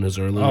Burrow in his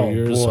earlier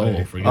years,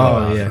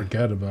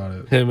 forget about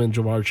it. Him and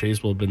Jamar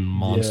Chase will have been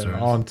monsters. Yeah,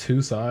 on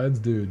 2 sides,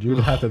 dude. You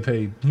would have to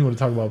pay. You want to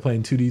talk about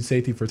playing 2D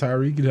safety for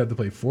Tyreek? You'd have to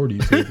play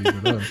 4D safety for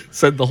them.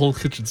 Send the whole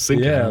kitchen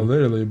sink. Yeah,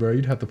 literally, bro.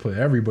 You'd have to play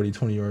everybody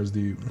 20 yards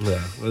deep.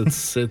 Yeah,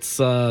 it's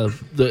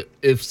the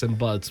ifs and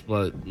buts,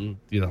 but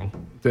didn't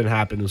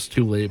happen. It was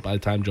too late. By the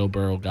time Joe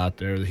Burrow got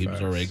there, he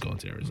was already going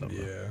to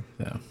Arizona.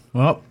 Yeah.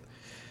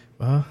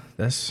 Well,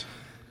 that's.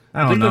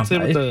 I don't know. That's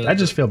it with I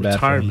just feel bad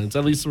for him. At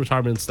least the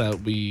retirements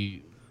that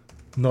we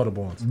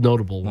notable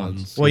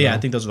ones. Well, I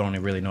think those are the only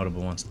really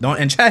notable ones.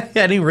 And Chad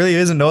Henne really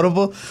isn't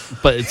notable,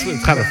 but it's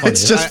kind of funny.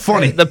 It's just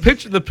funny. The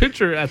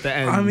picture at the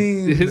end. I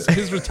mean,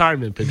 his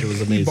retirement picture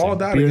was amazing. He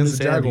balled out against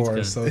the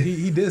Jaguars, so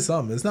he did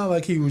something. It's not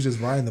like he was just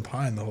riding the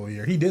pine the whole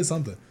year. He did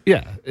something.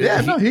 Yeah,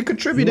 he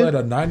contributed. He led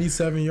a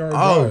 97-yard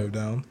drive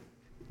down.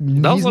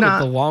 That was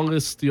like the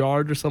longest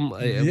yard or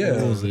something. Yeah.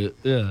 What was it?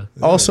 Yeah.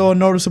 Also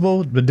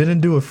noticeable, but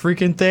didn't do a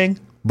freaking thing,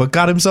 but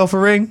got himself a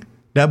ring.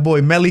 That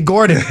boy Melly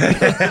Gordon.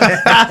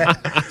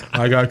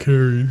 I got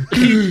carried.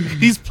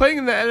 He's playing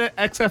in the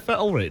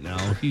XFL right now.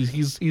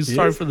 He's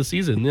starting for the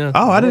season. Yeah.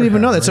 Oh, I didn't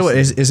even know that. So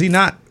is he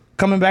not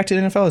coming back to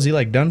the NFL? Is he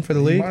like done for the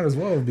league? Might as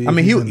well be. I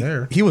mean,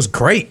 he was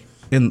great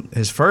in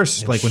his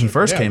first, when he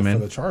first came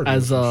in.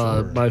 As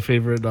my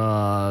favorite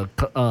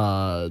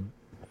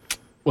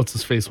what's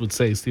his face would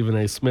say, Stephen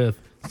A. Smith,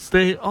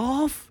 stay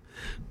off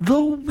the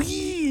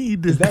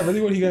weed. Is that really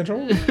what he got in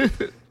trouble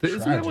for?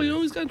 Isn't that what he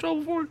always got in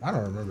trouble for? I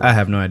don't remember. I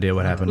have no idea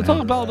what happened. We're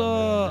talking about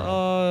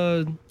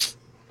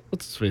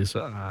what's his face? I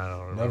don't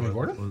remember. Melvin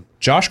Gordon?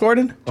 Josh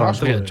Gordon? Josh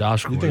Gordon.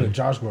 Josh Gordon. You're thinking of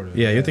Josh Gordon.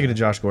 Yeah, you're thinking of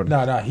Josh Gordon.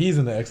 No, he's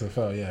in the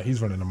XFL. Yeah,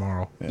 he's running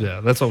tomorrow.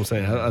 Yeah, that's what I'm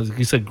saying.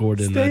 You said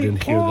Gordon. I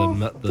didn't hear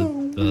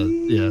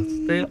the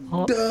stay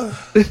off.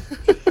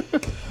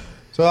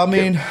 So I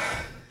mean.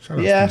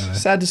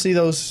 Sad to see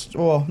those.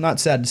 Well, not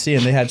sad to see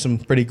them. They had some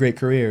pretty great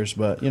careers,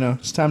 but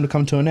it's time to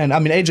come to an end. I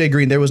mean, AJ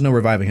Green, there was no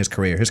reviving his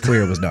career. His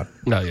career was done.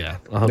 No, yeah,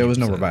 100%. There was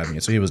no reviving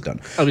it, so he was done.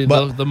 I mean,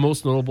 the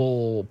most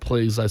notable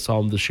plays I saw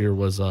him this year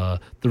was the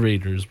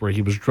Raiders, where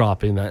he was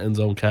dropping that end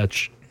zone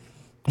catch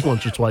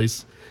once or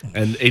twice,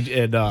 and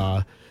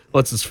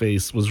what's his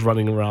face was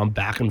running around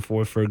back and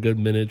forth for a good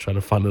minute trying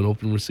to find an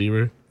open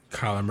receiver.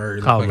 Kyler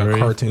Murray looked like a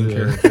cartoon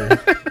character.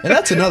 And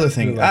that's another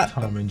thing. Like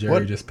Tom and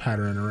Jerry just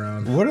pattering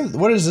around.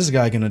 What is this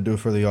guy going to do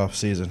for the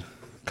offseason?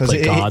 Because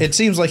it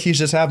seems like he's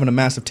just having a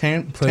massive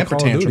temper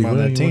tantrum on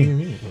that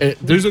team.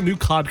 There's a new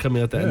COD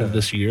coming at the end of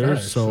this year.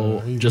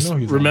 So just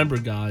remember,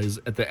 guys,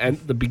 at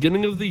the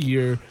beginning of the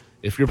year,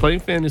 if you're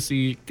playing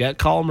fantasy, get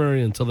Kyler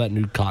Murray until that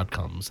new COD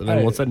comes. And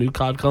then once that new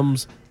COD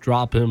comes,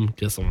 drop him,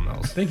 get someone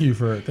else. Thank you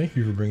for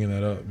bringing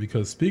that up,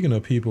 because speaking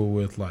of people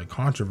with like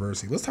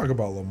controversy, let's talk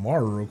about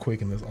Lamar real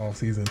quick in this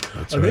offseason.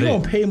 Are they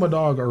going to pay my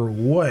dog or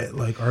what?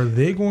 Like, are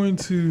they going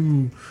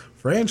to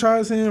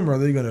franchise him, or are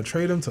they going to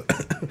trade him to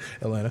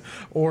Atlanta,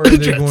 or are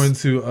they going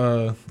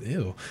to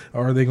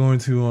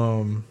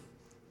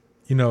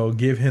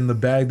give him the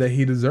bag that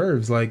he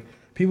deserves? Like,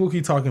 people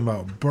keep talking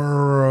about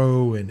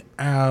Burrow and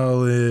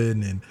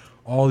Allen and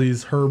all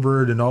these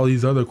Herbert and all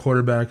these other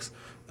quarterbacks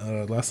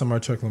Last time I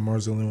checked,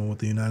 Lamar's the only one with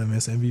the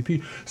unanimous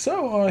MVP.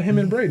 So him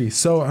and Brady.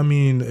 So I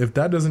mean, if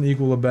that doesn't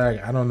equal a bag,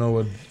 I don't know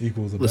what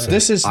equals a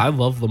bag. I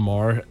love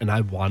Lamar, and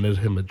I wanted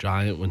him a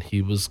Giant when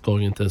he was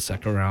going into the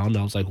second round.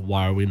 I was like,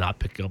 why are we not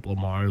picking up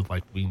Lamar?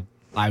 Like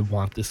I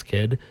want this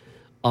kid.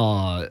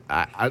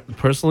 I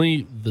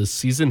personally, the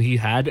season he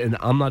had, and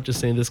I'm not just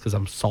saying this because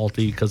I'm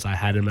salty because I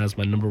had him as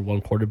my number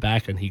one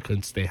quarterback and he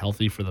couldn't stay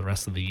healthy for the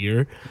rest of the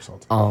year.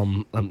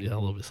 I'm a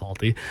little bit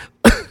salty,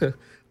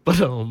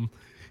 but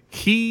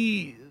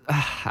he,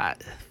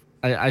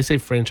 I say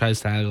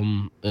franchise tag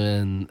him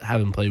and have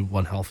him play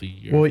one healthy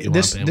year. Well,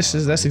 that's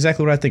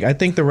exactly what I think. I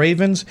think the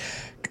Ravens,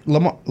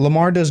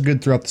 Lamar does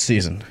good throughout the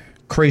season.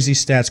 Crazy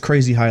stats,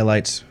 crazy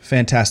highlights,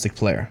 fantastic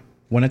player.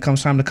 When it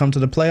comes time to come to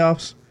the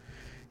playoffs,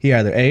 he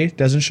either A,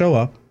 doesn't show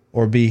up,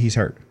 or B, he's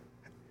hurt.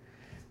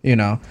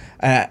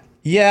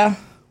 Yeah.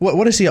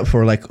 What is he up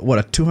for? Like, what,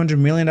 a $200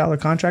 million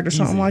contract or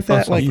something like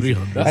that? Like,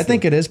 I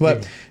think it is,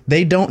 but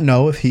they don't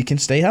know if he can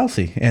stay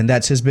healthy, and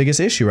that's his biggest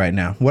issue right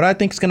now. What I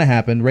think is going to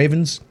happen,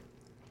 Ravens,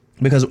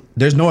 because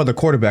there's no other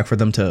quarterback for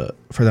them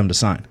to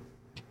sign.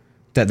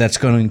 That's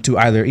going to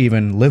either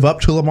even live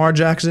up to Lamar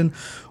Jackson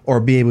or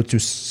be able to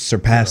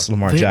surpass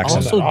Lamar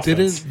Jackson. They also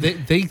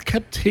didn't. They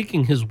kept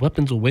taking his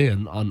weapons away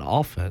on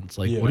offense.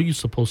 Like, what are you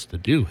supposed to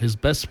do? His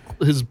best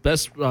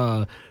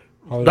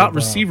not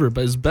receiver,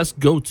 but his best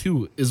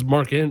go-to is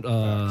Mark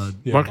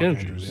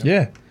Andrews.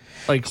 Yeah.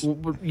 Like,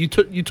 you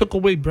took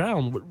away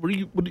Brown.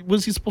 What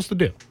was he supposed to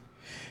do?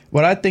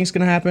 What I think is going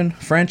to happen,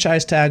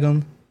 franchise tag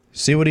him,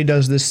 see what he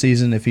does this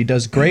season. If he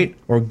does great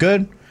or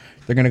good,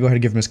 they're going to go ahead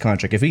and give him his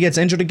contract. If he gets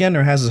injured again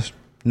or has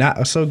not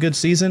a so good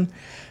season,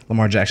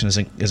 Lamar Jackson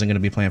isn't going to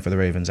be playing for the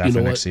Ravens after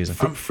next season.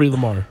 Free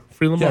Lamar.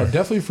 Yeah,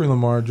 definitely free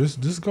Lamar.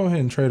 Just go ahead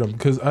and trade him.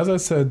 Because as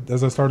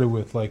I started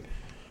with, like,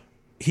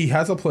 he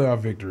has a playoff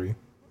victory.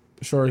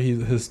 Sure,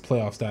 his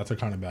playoff stats are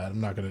kind of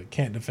bad.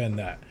 Can't defend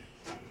that.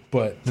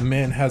 But the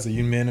man has a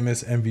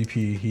unanimous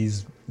MVP.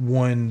 He's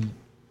won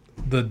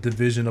the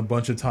division a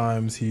bunch of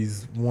times.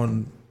 He's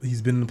been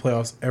in the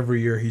playoffs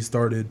every year he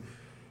started.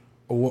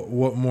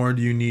 What more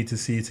do you need to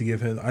see to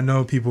give him? I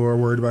know people are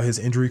worried about his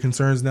injury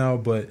concerns now,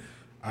 but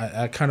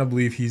I kind of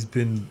believe he's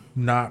been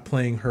not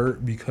playing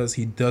hurt because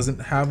he doesn't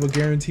have a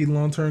guaranteed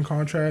long-term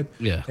contract.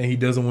 Yeah. And he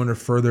doesn't want to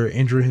further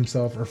injure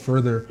himself or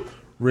further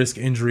risk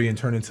injury and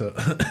turn into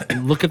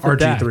look at the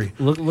RG3.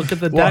 Look at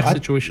the Dak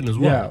situation as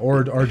well. Yeah,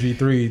 or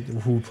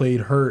RG3 who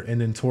played hurt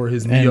and then tore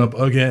his knee up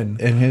again.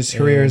 And his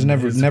career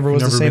never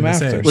was the same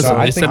after. Listen,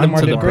 I sent him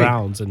to the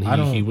Browns and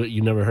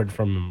you never heard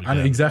from him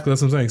again. Exactly,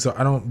 that's what I'm saying. So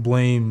I don't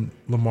blame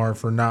Lamar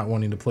for not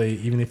wanting to play,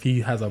 even if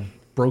he has a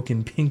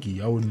broken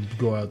pinky. I wouldn't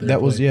go out there.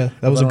 That was a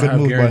good move by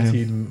him.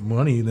 Guaranteed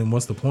money, then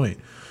what's the point?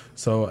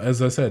 So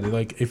as I said,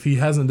 like, if he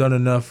hasn't done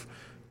enough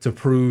to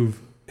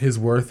prove his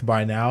worth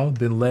by now,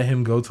 then let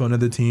him go to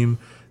another team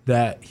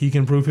that he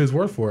can prove his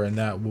worth for and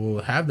that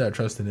will have that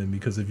trust in him.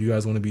 Because if you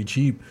guys want to be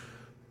cheap,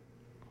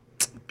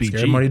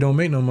 scared money don't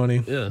make no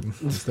money. Yeah,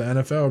 it's the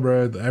NFL,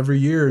 bro. Every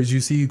year, as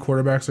you see,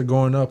 quarterbacks are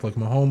going up. Like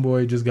my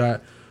homeboy just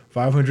got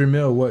 $500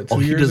 million.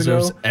 2 years ago? He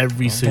deserves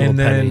every single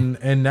penny.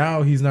 And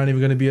now he's not even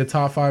going to be a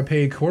top 5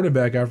 paid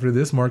quarterback after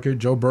this market.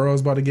 Joe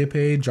Burrow's about to get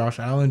paid. Josh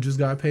Allen just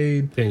got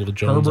paid. Daniel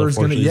Jones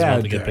about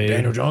to get paid.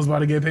 Daniel Jones about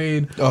to get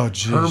paid. Oh,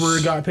 jeez.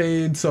 Herbert got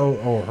paid.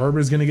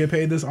 Herbert's going to get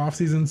paid this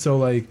offseason. So,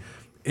 like,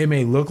 it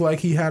may look like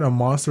he had a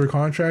monster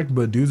contract,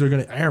 but dudes are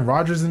going to... Aaron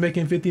Rodgers is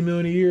making $50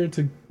 million a year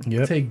to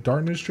take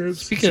Dartmouth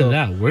trips. Speaking of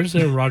that, where's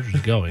Aaron Rodgers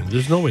going?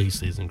 There's no way he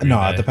stays in Green Bay.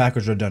 No, the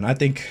Packers are done. I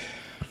think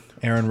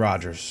Aaron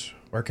Rodgers...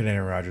 Where could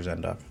Aaron Rodgers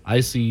end up?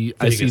 I see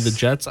the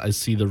Jets. I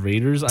see the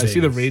Raiders. I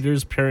see the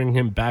Raiders pairing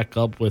him back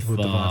up with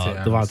Devontae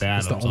Adams.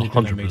 That's the only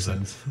thing that makes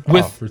sense.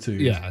 For 2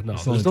 years. Yeah, no.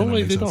 There's no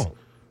way they don't.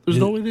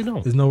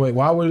 There's no way.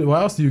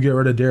 Why else do you get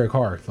rid of Derek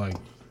Carr? Like,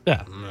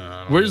 yeah.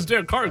 Where's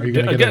Derek Carr?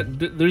 Again,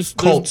 there's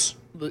Colts.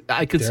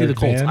 I could see the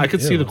Colts. I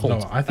could see the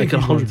Colts. No, I think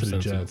he's going to the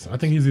Jets. I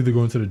think he's either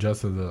going to the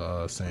Jets or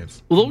the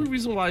Saints. Well, the only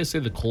reason why I say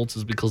the Colts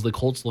is because the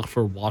Colts look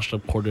for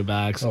washed-up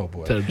quarterbacks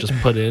to just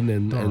put in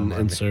and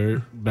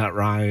insert. Matt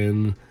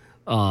Ryan,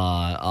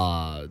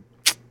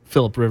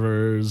 Phillip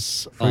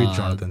Rivers,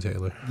 Jonathan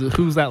Taylor.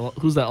 Who's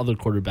that other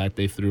quarterback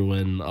they threw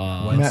in?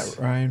 Matt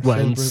Ryan,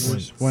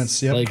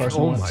 Wentz. Yep, Like,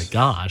 oh my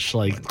gosh!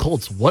 Like,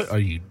 Colts, what are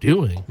you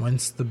doing?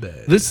 Wentz the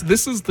bed.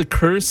 This is the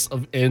curse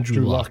of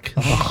Andrew Luck.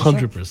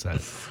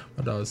 100%.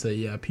 My dog would say,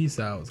 "Yeah,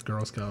 peace out,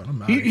 Girl Scout."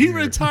 I'm out. He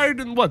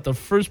retired in what, the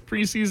first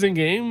preseason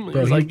game?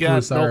 Bro, He's like,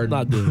 yeah, nope,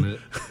 not doing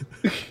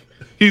it.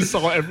 He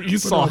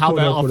saw how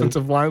that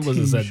offensive line was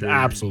and said,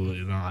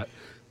 absolutely not.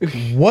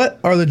 What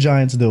are the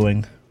Giants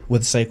doing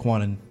with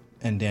Saquon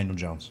and Daniel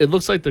Jones? It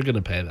looks like they're going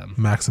to pay them.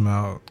 Max them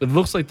out. It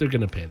looks like they're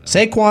going to pay them.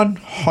 Saquon,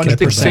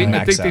 100%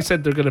 I think they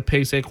said they're going to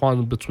pay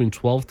Saquon between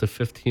 12 to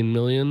 15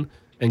 million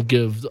and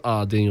give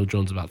Daniel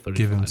Jones about 35.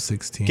 Give him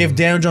 16. Give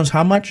Daniel Jones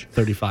how much?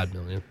 35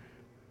 million.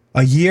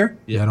 A year?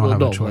 Yeah, I don't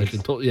have a choice.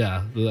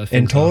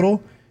 In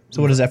total?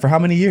 So what is that for how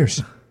many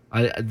years?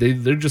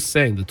 They're just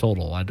saying the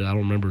total. I don't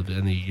remember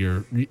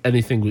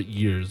anything with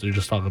years. They're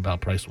just talking about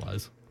price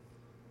wise.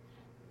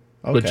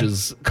 which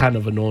is kind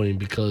of annoying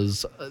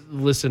because,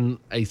 listen,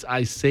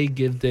 I say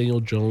give Daniel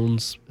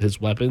Jones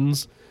his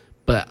weapons,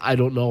 but I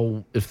don't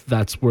know if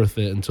that's worth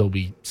it until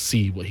we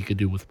see what he could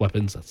do with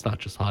weapons. That's not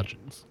just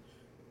Hodgins.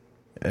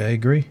 I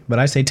agree, but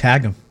I say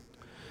tag him.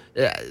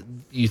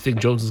 You think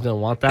Jones is going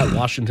to want that?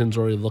 Washington's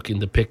already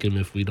looking to pick him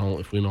if we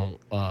don't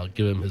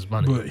give him his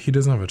money. But he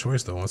doesn't have a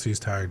choice though. Once he's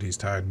tagged, he's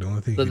tagged. The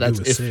only thing he can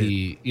do is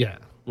sit.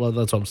 Well,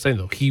 that's what I'm saying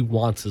though. He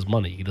wants his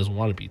money. He doesn't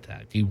want to be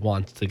tagged. He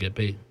wants to get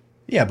paid.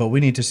 Yeah, but we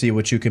need to see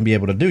what you can be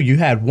able to do. You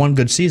had one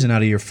good season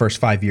out of your first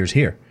 5 years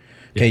here.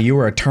 Okay, you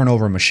were a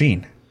turnover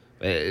machine.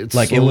 It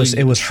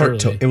was hurt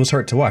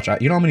to watch.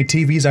 You know how many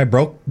TVs I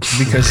broke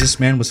because this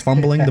man was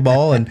fumbling the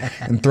ball and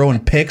throwing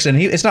picks, and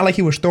it's not like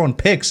he was throwing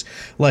picks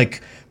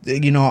like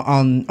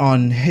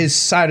on his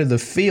side of the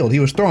field. He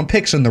was throwing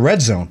picks in the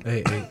red zone.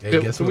 Hey,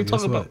 guess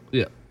what?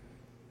 Yeah.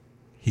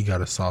 He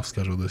got a soft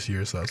schedule this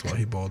year, so that's why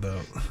he balled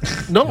out.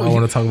 No, I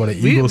want to talk about an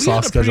Eagles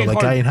soft schedule.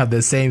 Like I didn't have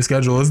the same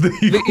schedule as the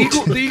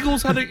Eagles. The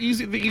Eagles had an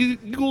easy. The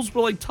Eagles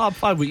were like top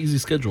 5 with easy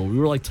schedule. We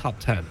were like top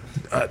 10.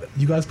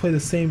 You guys play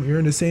the same. You're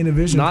in the same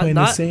division, playing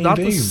the same not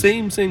games.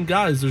 the same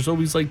guys. There's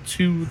always like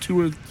two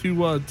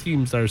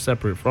teams that are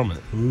separate from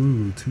it.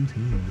 Ooh, 2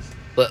 teams.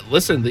 But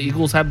listen, the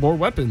Eagles have more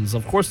weapons.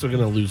 Of course, they're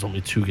going to lose only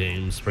 2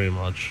 games, pretty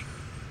much.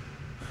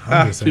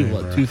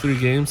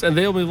 2-3 games, and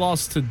they only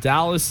lost to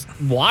Dallas,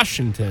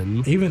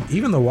 Washington.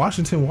 Even the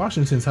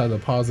Washington's had a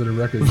positive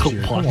record this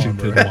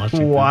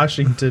year.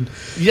 Washington.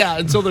 Yeah,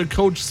 until their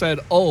coach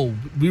said, "Oh,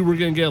 we were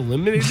gonna get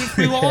eliminated if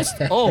we lost."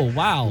 Oh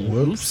wow,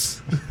 whoops.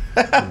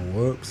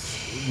 Whoops.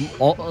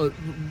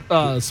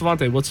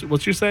 Savante,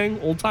 what you're saying?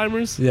 Old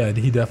timers? Yeah,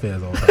 he definitely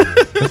has old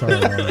timers.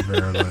 Sorry,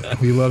 Bear,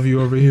 we love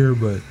you over here,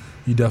 but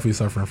you definitely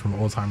suffering from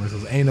old timers.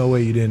 Ain't no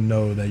way you didn't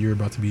know that you're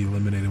about to be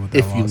eliminated with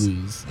that loss.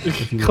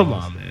 If you lose. Come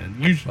on, man.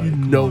 You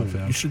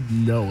should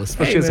know,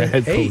 especially as a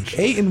head coach.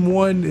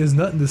 8-1 is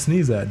nothing to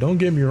sneeze at. Don't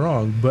get me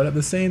wrong, but at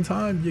the same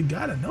time, you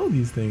gotta know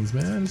these things,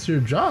 man. It's your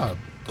job.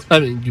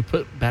 I mean, you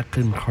put back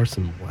in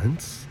Carson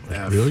Wentz.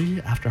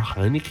 Really? After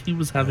Heineke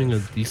was having a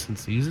decent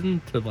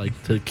season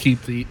to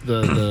keep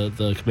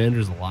the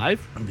Commanders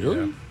alive? Really?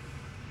 Yeah.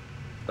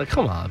 Like,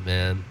 come on,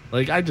 man.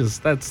 Like,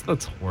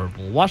 that's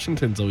horrible.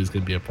 Washington's always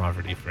going to be a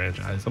poverty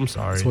franchise. I'm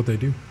sorry. That's what they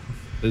do.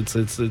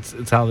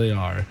 It's how they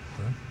are.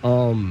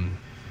 Okay.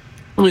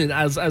 I mean,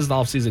 as the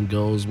offseason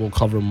goes, we'll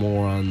cover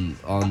more on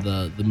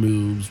the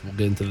moves. We'll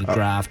get into the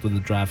draft when the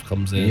draft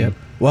comes in. Yep.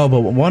 Well, but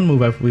one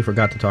move we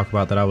forgot to talk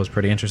about that I was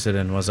pretty interested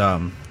in was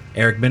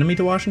Eric Bieniemy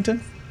to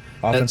Washington,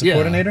 offensive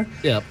coordinator.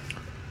 Yeah.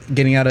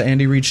 Getting out of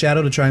Andy Reid's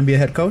shadow to try and be a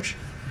head coach.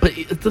 But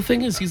the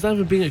thing is, he's not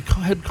even being a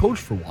head coach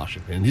for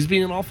Washington. He's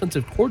being an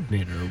offensive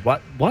coordinator.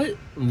 What?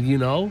 You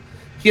know,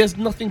 he has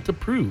nothing to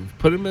prove.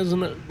 Put him as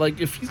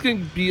if he's going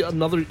to be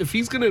if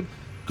he's going to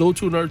go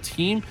to another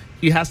team,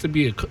 he has to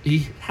be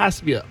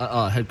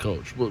a head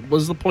coach.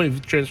 What's the point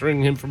of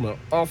transferring him from an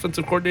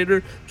offensive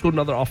coordinator to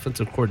another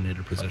offensive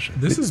coordinator position?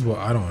 This is what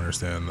I don't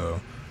understand,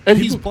 though. And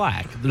he's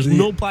black. There's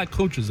no black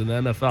coaches in the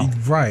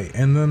NFL. Right.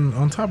 And then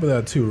on top of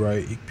that, too,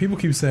 right, people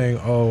keep saying,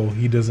 oh,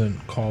 he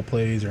doesn't call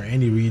plays or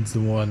Andy Reid's the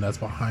one that's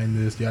behind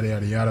this, yada,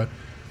 yada, yada.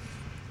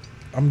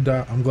 I'm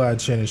glad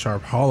Shannon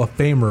Sharp, Hall of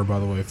Famer, by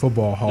the way,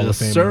 football Hall of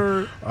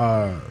Famer,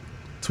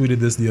 tweeted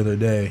this the other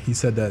day. He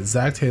said that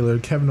Zach Taylor,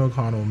 Kevin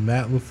O'Connell,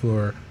 Matt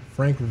LaFleur,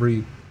 Frank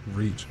Reach,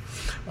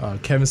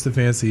 Kevin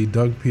Stefanski,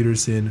 Doug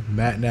Peterson,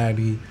 Matt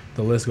Nagy,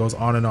 the list goes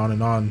on and on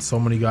and on. So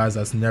many guys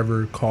that's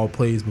never called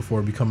plays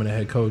before becoming a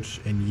head coach,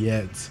 and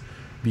yet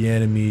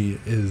Bieniemy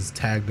is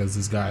tagged as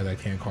this guy that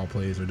can't call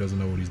plays or doesn't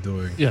know what he's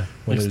doing. Yeah,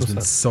 when there's been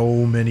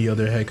so many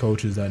other head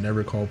coaches that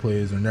never call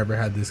plays or never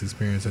had this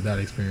experience or that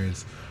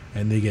experience,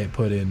 and they get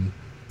put in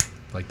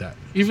like that.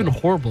 Even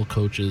horrible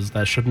coaches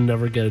that should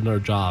never get another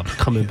job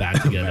coming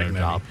back to get another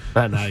job.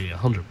 Matt Nagy,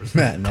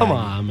 100%. Come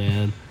on,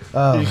 man.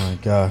 Oh my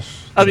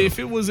gosh. I mean, if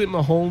it was at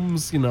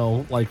Mahomes,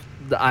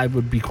 I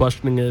would be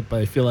questioning it,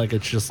 but I feel like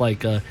it's just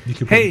like,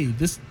 hey,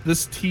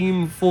 this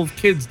team full of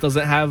kids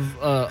doesn't have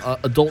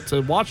adult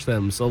to watch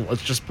them, so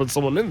let's just put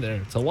someone in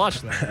there to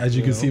watch them. As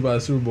you can see by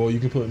the Super Bowl, you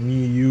can put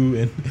me, you,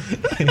 and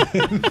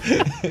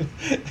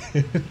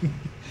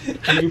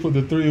you can put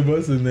the 3 of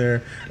us in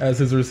there as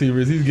his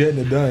receivers. He's getting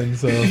it done.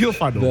 So he'll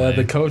find a way.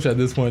 The coach at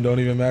this point don't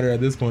even matter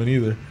at this point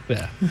either.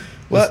 Yeah.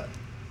 Well,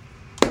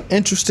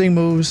 interesting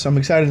moves. I'm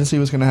excited to see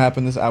what's going to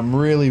happen. I'm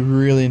really,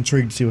 really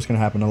intrigued to see what's going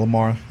to happen to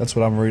Lamar. That's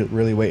what I'm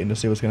really waiting to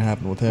see what's going to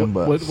happen with him.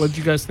 But what did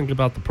you guys think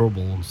about the Pro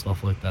Bowl and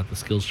stuff like that, the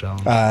skills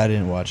challenge? I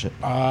didn't watch it.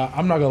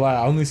 I'm not going to lie.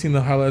 I only seen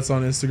the highlights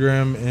on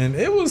Instagram, and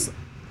it was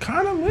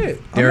kind of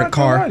lit. Derek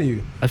Carr. Lie to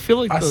you. I feel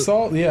like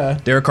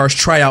Derek Carr's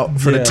tryout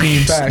for the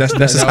teams. That's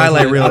his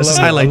highlight reel. That's his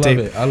highlight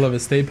tape. I love it.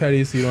 Stay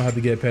petty so you don't have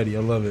to get petty.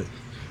 I love it.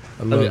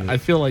 I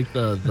feel like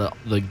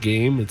the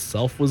game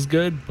itself was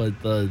good,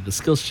 but the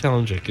skills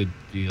challenge could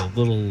be a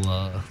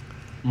little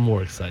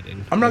more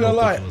exciting. I'm not gonna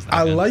lie,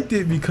 I liked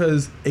it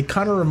because it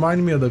kind of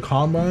reminded me of the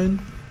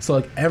combine. So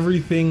like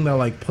everything that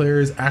like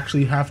players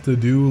actually have to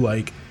do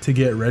like to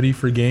get ready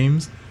for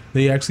games,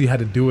 they actually had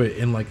to do it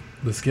in like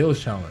the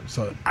skills challenge.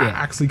 So I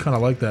actually kind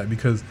of like that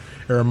because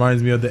it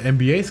reminds me of the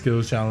NBA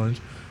skills challenge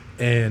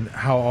and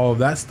how all of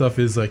that stuff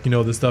is like,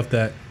 the stuff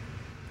that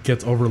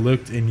gets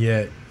overlooked and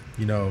yet,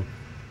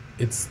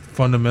 it's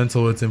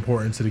fundamental, it's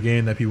important to the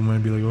game that people might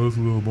be like, oh, it's a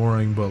little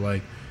boring, but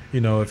like,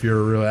 if you're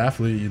a real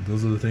athlete,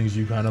 those are the things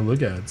you kind of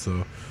look at.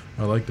 So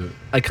I liked it.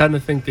 I kind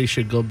of think they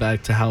should go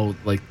back to how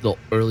like the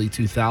early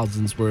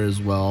 2000s were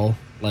as well,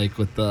 like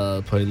with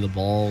the putting the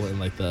ball and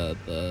like the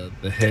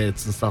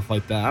hits and stuff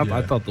like that.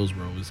 I thought those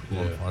were always cool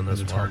and fun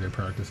as well. Target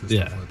practice and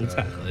stuff like that.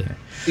 Exactly.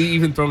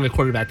 Even throwing a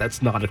quarterback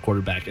that's not a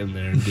quarterback in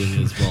there and doing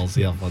it as well.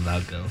 See how fun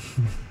that go.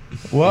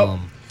 Well,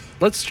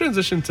 let's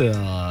transition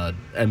to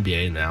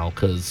NBA now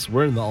because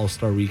we're in the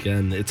All-Star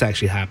weekend. It's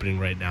actually happening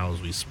right now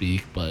as we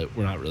speak, but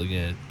we're not really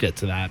going to get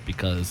to that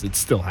because it's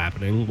still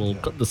happening. We'll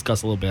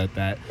discuss a little bit of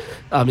that.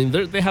 I mean,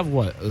 they have,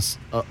 what,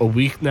 a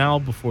week now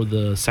before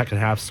the second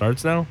half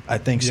starts now? I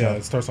think so. Yeah,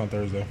 it starts on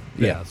Thursday.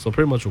 Yeah, so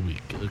pretty much a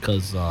week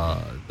because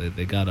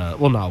they got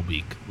not a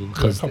week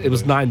because it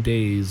was 9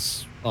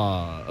 days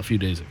a few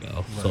days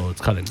ago, so it's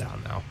cutting down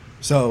now.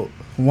 So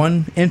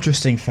one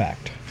interesting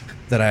fact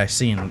that I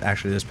seen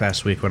actually this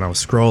past week when I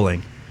was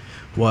scrolling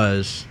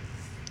was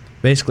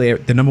basically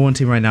the number one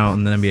team right now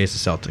in the NBA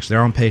is the Celtics. They're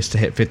on pace to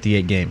hit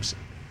 58 games.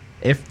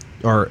 If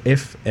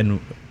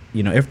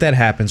that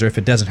happens or if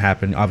it doesn't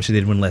happen, obviously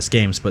they'd win less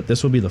games, but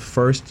this will be the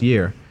first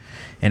year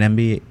in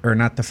NBA, or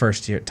not the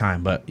first year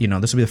time, but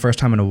this will be the first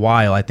time in a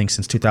while, I think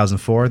since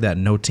 2004, that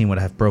no team would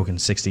have broken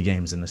 60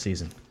 games in a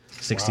season.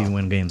 60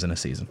 win games in a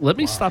season. Let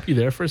me stop you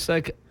there for a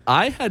sec.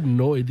 I had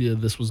no idea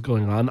this was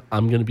going on.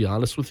 I'm going to be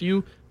honest with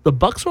you. The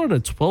Bucks are on a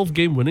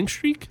 12-game winning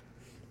streak.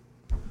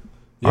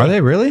 Yeah. Are they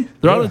really?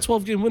 They're on a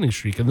 12-game winning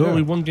streak, and they're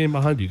only one game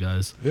behind you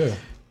guys. Yeah.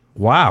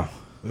 Wow.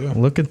 Yeah.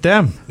 Look at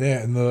them. Yeah,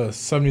 and the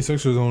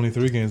 76ers are only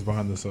 3 games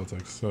behind the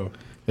Celtics. So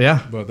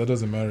yeah. But that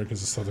doesn't matter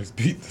because the Celtics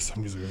beat the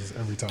 76ers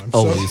every time.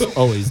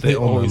 Always. They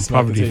always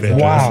poverty fans.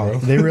 Wow.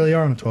 They really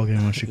are on a 12-game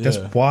winning streak. That's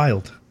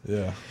wild.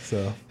 Yeah.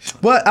 So.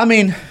 But, I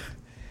mean,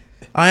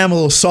 I am a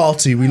little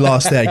salty we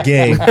lost that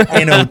game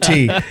in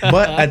OT.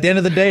 But at the end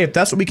of the day, if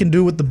that's what we can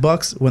do with the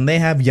Bucks when they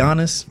have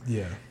Giannis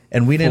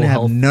and we didn't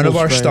have none of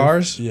our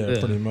stars,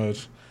 pretty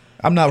much.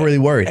 I'm not really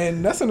worried.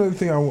 And that's another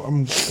thing I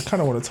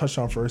kind of want to touch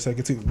on for a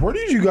second, too. Where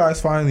did you guys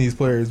find these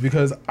players?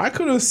 Because I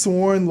could have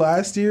sworn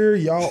last year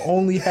y'all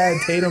only had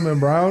Tatum and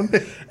Brown,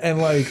 and,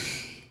 like,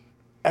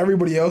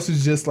 everybody else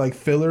is just, like,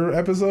 filler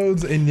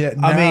episodes, and yet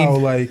now,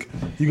 like,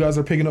 you guys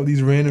are picking up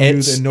these random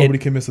dudes and nobody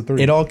can miss a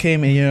 3. It all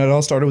came, it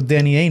all started with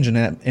Danny Ainge and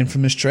that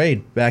infamous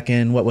trade back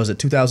in,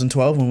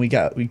 2012 when we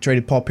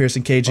traded Paul Pierce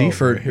and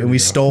KG and we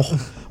stole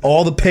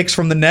all the picks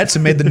from the Nets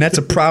and made the Nets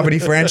a poverty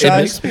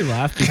franchise. It makes me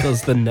laugh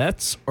because the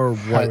Nets are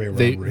what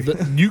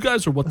you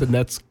guys are what the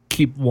Nets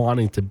keep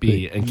wanting to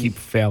be and keep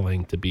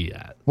failing to be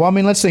at. Well, I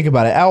mean, let's think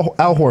about it.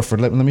 Al Horford,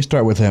 let me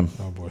start with him.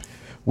 Oh, boy.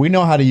 We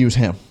know how to use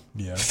him.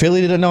 Yeah.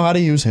 Philly didn't know how to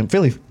use him.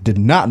 Philly did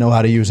not know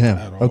how to use him.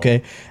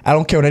 Okay? I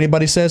don't care what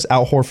anybody says.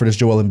 Al Horford is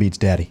Joel Embiid's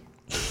daddy.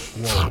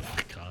 Whoa. Oh,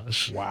 my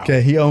gosh. Wow.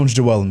 Okay, he owns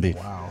Joel Embiid.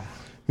 Wow.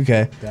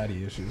 Okay.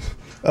 Daddy issues.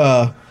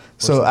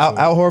 So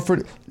Al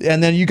Horford,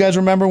 and then you guys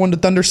remember when the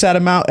Thunder sat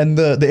him out, and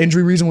the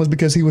injury reason was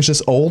because he was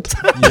just old.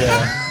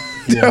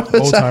 Yeah.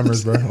 Old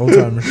timers, bro. Old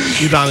timers.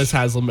 Udonis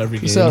has them every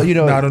game. So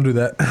no, I don't do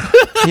that.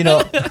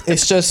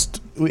 It's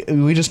just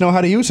we just know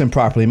how to use him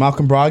properly.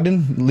 Malcolm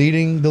Brogdon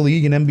leading the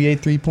league in NBA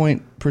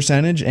 3-point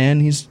percentage,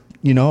 and he's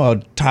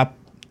a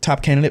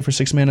top candidate for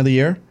 6th man of the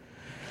year.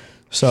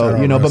 So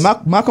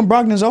but Malcolm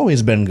Brogdon has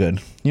always been good.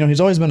 He's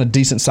always been a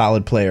decent,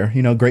 solid player.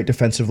 Great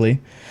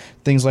defensively.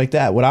 Things like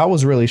that. What I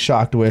was really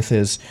shocked with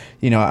is,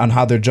 on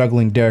how they're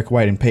juggling Derek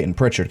White and Peyton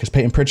Pritchard, because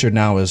Peyton Pritchard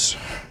now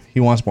he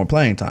wants more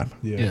playing time.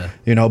 Yeah.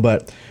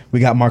 But we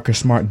got Marcus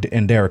Smart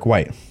and Derek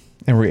White.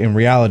 And in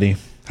reality,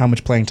 how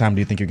much playing time do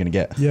you think you're going to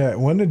get? Yeah,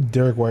 when did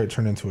Derek White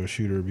turn into a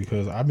shooter?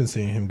 Because I've been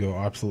seeing him go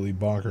absolutely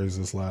bonkers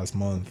this last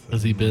month.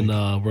 Has he been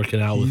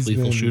working out with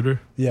Lethal Shooter?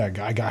 Yeah,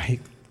 he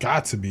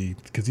got to be,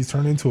 because he's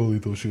turned into a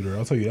lethal shooter.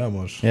 I'll tell you that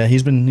much. Yeah,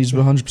 he's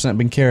 100%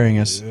 been carrying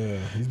us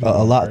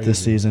a lot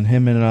this season.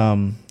 Him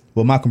and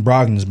Malcolm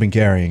Brogdon has been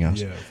carrying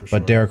us. Yeah, for sure.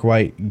 But Derek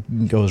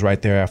White goes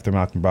right there after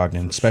Malcolm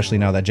Brogdon, especially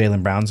now that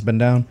Jaylen Brown's been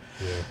down.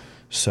 Yeah.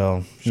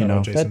 So, Shout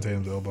out Jason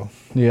Tatum's elbow.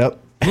 Yep.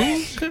 You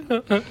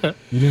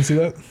didn't see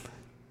that?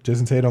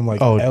 Jason Tatum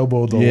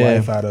elbowed the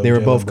life out of They were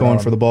Jaylen both Brown, going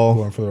for the ball.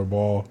 Going for their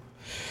ball.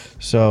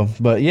 So,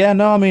 but yeah,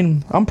 no, I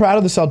mean, I'm proud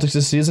of the Celtics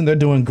this season. They're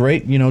doing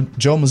great.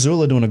 Joe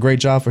Mazzulla doing a great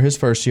job for his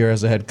first year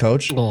as a head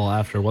coach. Well,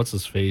 after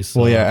what's-his-face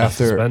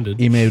after suspended.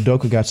 Ime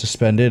Udoka got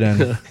suspended.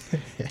 And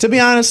to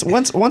be honest,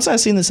 once I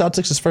seen the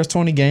Celtics' first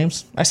 20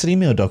 games, I said,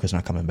 Ime Udoka's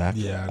not coming back.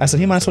 Yeah, I said,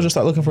 he might as well just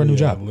start looking for a new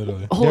job.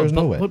 Literally. There's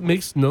no way. What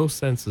makes no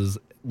sense is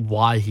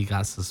why he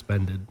got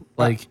suspended.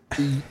 Like,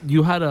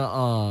 you had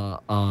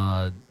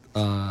a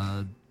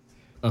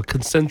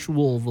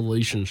consensual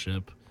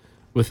relationship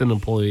with an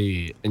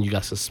employee and you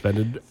got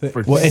suspended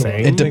for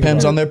saying it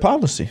depends on their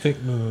policy.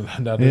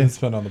 That doesn't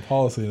depend on the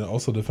policy, and it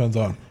also depends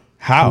on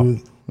how.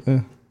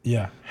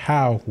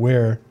 How,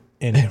 where,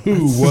 and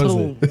who was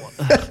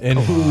it, and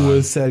who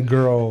was said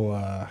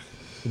girl.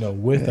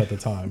 with at the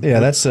time. Yeah,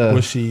 that's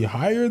was she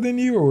higher than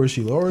you or was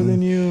she lower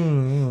than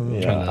you?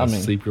 Yeah, trying to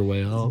sleep your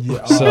way up.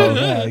 Yeah, so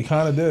yeah, he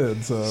kind of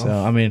did. So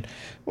I mean,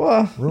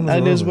 well,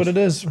 it is what it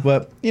is.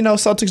 But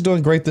Celtics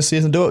doing great this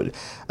season.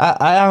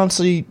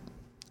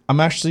 I'm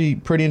actually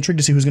pretty intrigued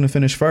to see who's going to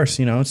finish first.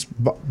 It's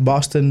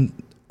Boston,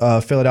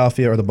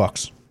 Philadelphia, or the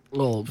Bucks.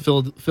 Well,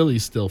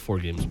 Philly's still 4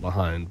 games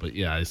behind, but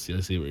yeah, I see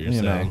what you're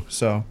saying.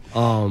 So,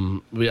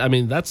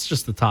 that's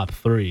just the top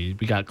 3.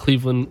 We got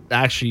Cleveland,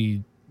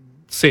 actually,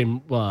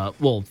 same,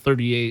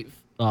 38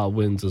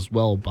 wins as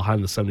well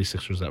behind the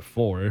 76ers at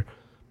 4,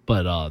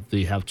 but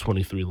they have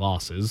 23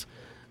 losses.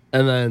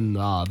 And then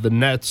the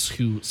Nets,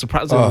 who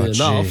surprisingly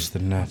enough, the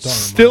Nets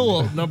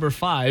still number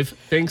 5.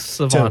 Thanks,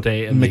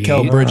 Savante and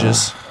Mikal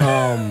Bridges.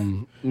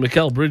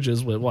 Mikal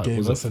Bridges with what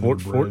was it?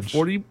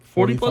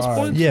 40 plus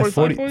points? Yeah,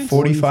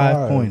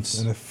 45 points.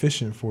 An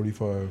efficient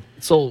 45.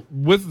 So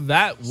with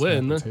that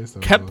win,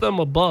 kept them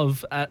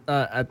above at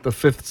the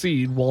 5th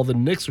seed, while the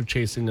Knicks are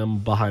chasing them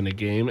behind a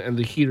game, and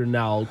the Heat are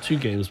now 2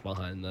 games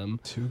behind them.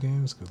 2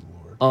 games, good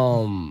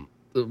lord.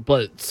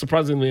 But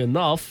surprisingly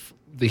enough,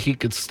 the Heat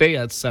could stay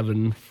at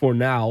 7 for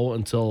now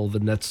until the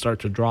Nets start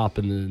to drop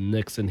and the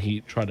Knicks and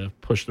Heat try to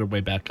push their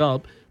way back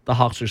up. The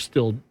Hawks are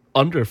still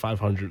under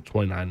 500,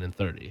 29 and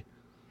 30.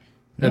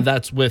 Yeah. And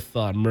that's with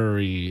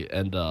Murray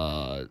and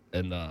Trae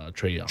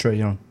Young. Trae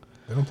Young.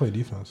 They don't play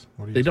defense.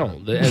 They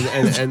don't.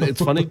 And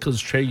it's funny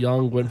because Trae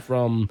Young went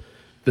from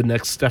the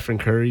next Stephen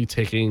Curry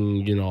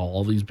taking,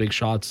 all these big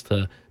shots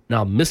to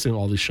now missing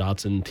all these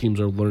shots, and teams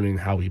are learning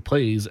how he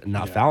plays and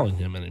not fouling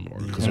him anymore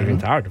because they're getting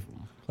tired of him.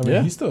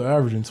 He's still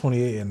averaging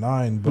 28 and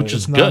 9, but which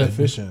is not good,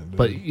 efficient. Dude.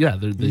 But yeah,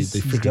 they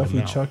figured definitely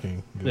him out.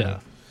 chucking. Yeah.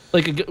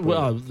 Like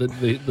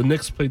the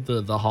Knicks played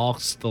the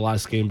Hawks the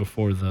last game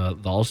before the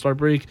All-Star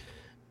break,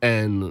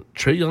 and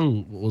Trae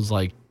Young was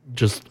like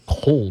just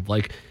cold.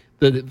 Like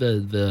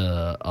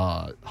the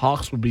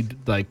Hawks would be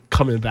like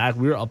coming back.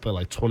 We were up at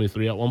like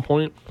 23 at one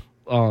point.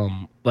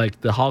 Like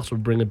the Hawks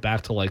would bring it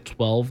back to like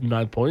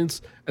 9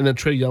 points, and then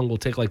Trae Young will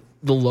take like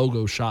the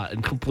logo shot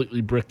and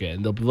completely brick it,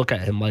 and they'll look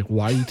at him like,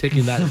 "Why are you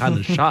taking that kind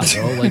of shot,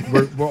 bro? Like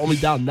we're only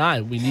down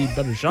 9. We need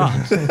better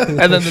shots." And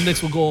then the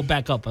Knicks will go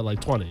back up at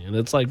like 20, and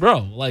it's like, bro,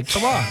 like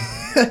come on.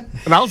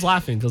 And I was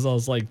laughing because I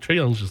was like, Trae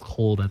Young's just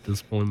cold at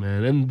this point,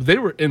 man. And they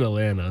were in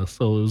Atlanta,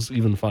 so it was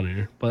even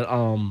funnier. But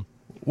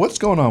what's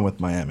going on with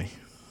Miami?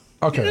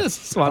 Okay,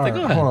 yes, go ahead.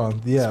 Hold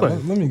on. Yeah,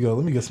 let me go.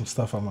 Let me get some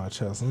stuff on my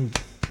chest.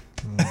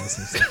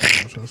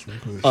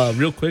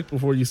 Real quick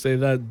before you say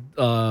that,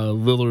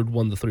 Lillard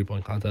won the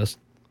 3-point contest.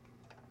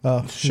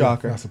 Oh,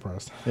 shocker! Not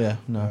surprised. Yeah,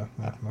 no,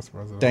 not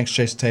surprised. Thanks,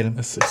 Jason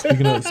Tatum.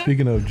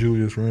 Speaking of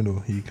Julius Randle,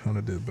 he kind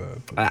of did bad.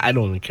 I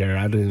don't even care.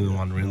 I didn't even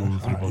want to Randle in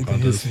the 3-point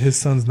contest. His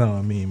son's now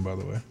a meme, by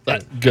the way.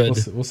 Good.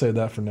 We'll save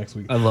that for next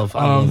week. I love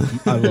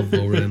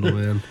Lil Randle,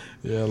 man.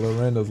 Yeah,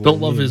 Lil Randle's. Don't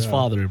love his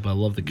father, but I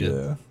love the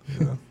kid.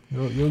 Yeah.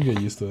 You'll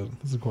get used to it.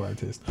 It's a quiet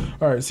taste.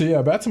 All right, so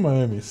yeah, back to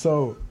Miami.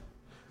 So.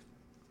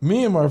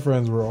 Me and my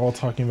friends were all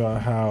talking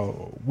about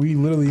how we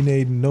literally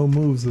made no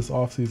moves this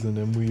offseason,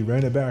 and we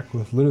ran it back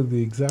with literally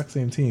the exact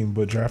same team,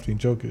 but drafting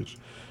Jokic.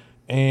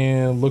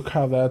 And look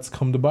how that's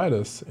come to bite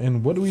us.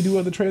 And what do we do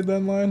at the trade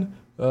deadline?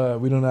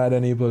 We don't add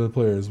any other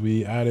players.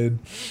 We added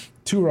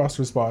 2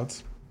 roster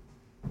spots,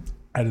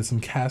 added some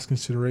cash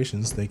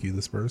considerations. Thank you,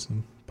 the Spurs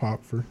and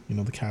Pop, for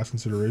the cash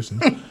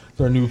considerations.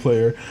 It's our new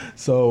player.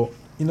 So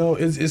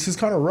it's just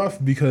kind of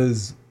rough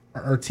because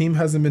our team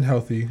hasn't been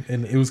healthy,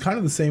 and it was kind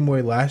of the same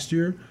way last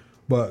year,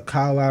 but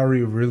Kyle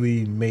Lowry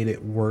really made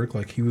it work.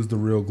 Like, he was the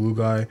real glue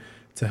guy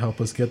to help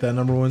us get that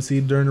number 1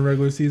 seed during the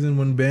regular season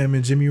when Bam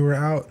and Jimmy were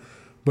out.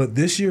 But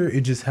this year,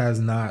 it just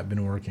has not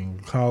been working.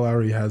 Kyle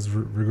Lowry has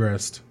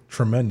regressed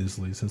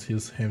tremendously since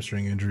his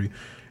hamstring injury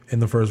in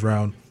the first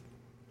round,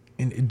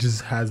 and it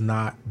just has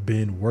not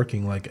been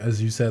working. Like, as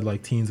you said,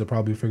 like, teams have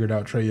probably figured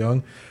out Trae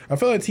Young. I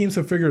feel like teams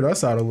have figured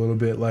us out a little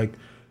bit. Like,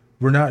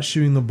 we're not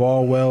shooting the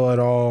ball well at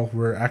all.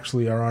 We're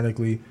actually,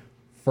 ironically,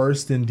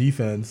 first in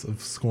defense of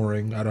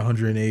scoring at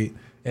 108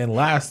 and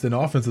last in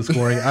offensive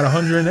scoring at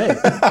 108.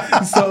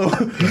 So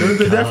we're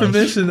the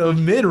definition of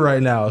mid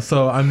right now.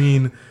 So, I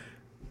mean,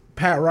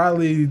 Pat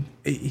Riley,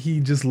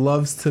 he just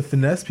loves to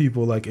finesse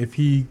people. Like, if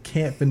he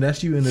can't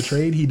finesse you in the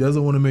trade, he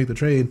doesn't want to make the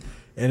trade.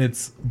 And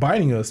it's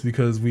biting us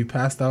because we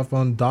passed off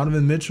on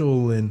Donovan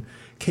Mitchell and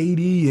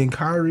KD and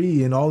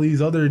Kyrie and all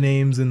these other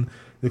names, and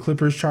the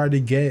Clippers tried to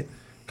get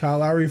Kyle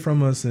Lowry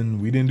from us,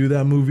 and we didn't do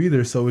that move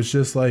either. So it's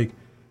just like,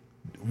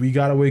 we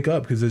got to wake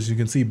up, because as you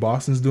can see,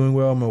 Boston's doing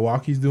well,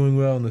 Milwaukee's doing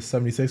well, and the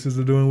 76ers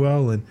are doing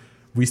well, and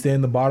we stay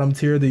in the bottom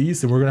tier of the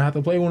East, and we're going to have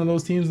to play one of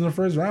those teams in the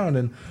first round.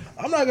 And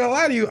I'm not going to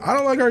lie to you, I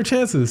don't like our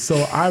chances. So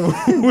I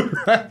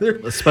would rather...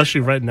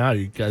 Especially right now,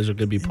 you guys are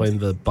going to be playing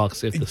the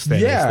Bucks if the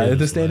standing if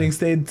the standing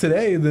stayed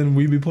today, then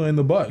we'd be playing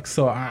the Bucks.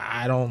 So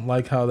I don't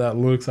like how that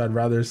looks. I'd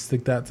rather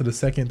stick that to the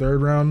second,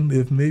 third round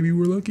if maybe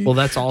we're lucky. Well,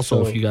 that's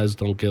also if you guys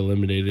don't get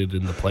eliminated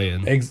in the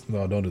play-in.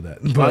 No, don't do that.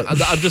 But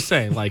I'm just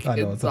saying, like,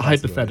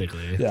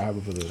 hypothetically. Yeah,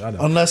 hypothetically. I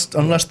know.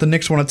 Unless the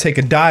Knicks want to take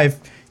a dive,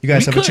 you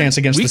guys have a chance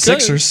against the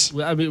Sixers.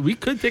 I mean, we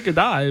could take a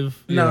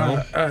dive.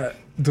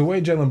 the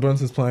way Jalen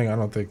Brunson's playing, I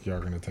don't think y'all are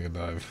going to take a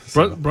dive.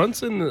 So.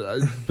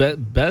 Brunson,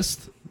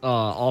 best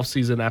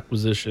offseason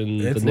acquisition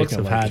the Knicks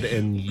have had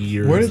in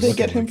years. Where did they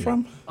get him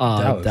from?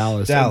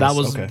 Dallas.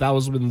 Dallas. That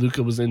was when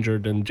Luka was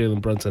injured and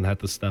Jalen Brunson had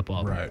to step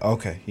up. Right.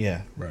 Okay.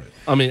 Yeah. Right.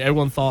 I mean,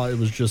 everyone thought it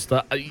was just.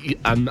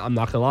 I'm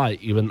not gonna lie.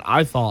 Even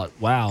I thought,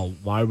 wow,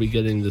 why are we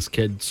getting this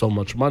kid so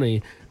much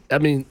money? I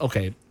mean,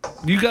 okay,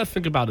 you gotta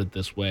think about it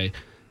this way.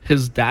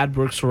 His dad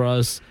works for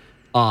us.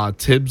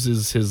 Tibbs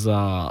is his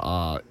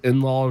in-law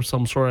or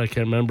some sort. I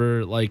can't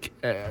remember.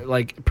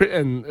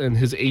 And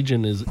his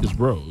agent is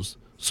Rose.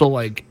 So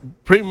like,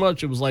 pretty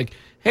much it was like,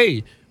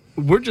 hey,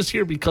 we're just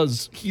here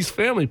because he's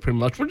family. Pretty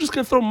much, we're just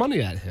gonna throw money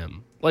at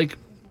him. Like,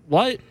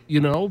 what,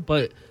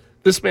 But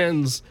this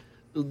man's,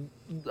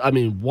 I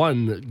mean,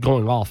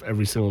 going off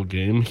every single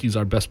game. He's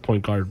our best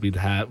point guard we've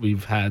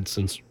had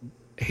since.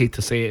 Hate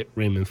to say it,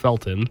 Raymond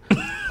Felton.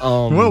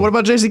 Well, what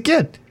about Jason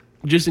Kidd?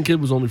 Jason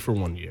Kidd was only for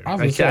 1 year.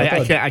 I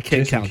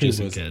can't count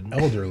Jason Kidd.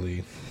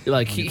 Elderly.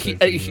 Like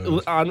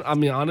I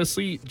mean,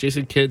 honestly,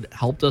 Jason Kidd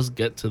helped us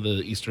get to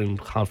the Eastern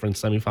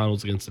Conference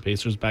semifinals against the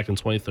Pacers back in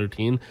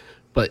 2013.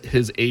 But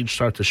his age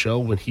started to show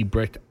when he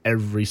bricked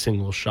every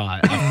single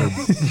shot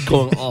after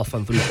going off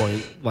on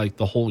 3-point like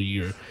the whole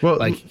year. Well,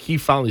 like he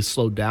finally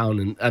slowed down,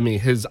 and I mean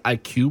his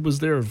IQ was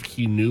there.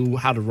 He knew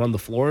how to run the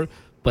floor,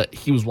 but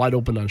he was wide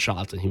open on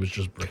shots, and he was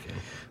just bricking.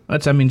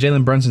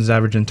 Jalen Brunson's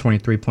averaging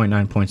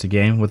 23.9 points a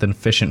game with an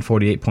efficient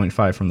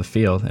 48.5 from the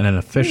field and an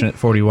efficient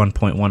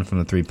 41.1 from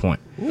the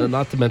 3-point.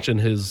 Not to mention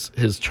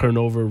his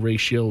turnover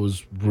ratio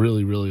is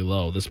really, really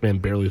low. This man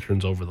barely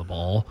turns over the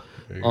ball.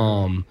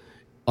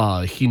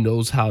 He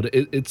knows how to.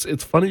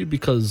 It's funny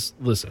because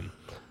listen,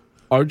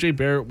 R.J.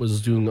 Barrett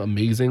was doing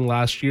amazing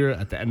last year.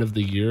 At the end of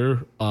the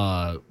year,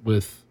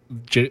 with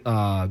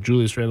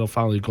Julius Randle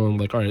finally going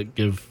like, all right,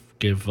 give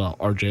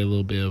R.J. a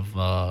little bit of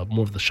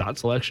more of the shot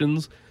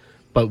selections.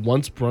 But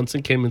once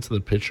Brunson came into the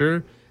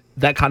picture,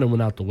 that kind of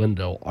went out the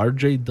window.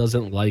 R.J.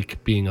 doesn't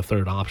like being a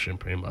third option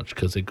pretty much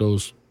because it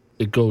goes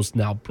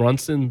now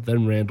Brunson,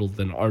 then Randle,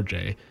 then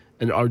R.J.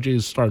 And R.J.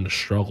 is starting to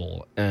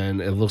struggle.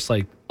 And it looks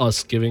like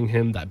us giving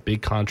him that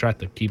big contract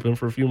to keep him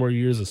for a few more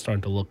years is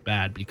starting to look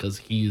bad because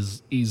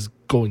he's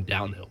going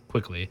downhill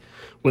quickly.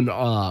 When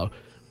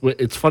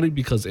it's funny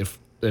because if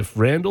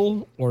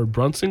Randle or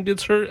Brunson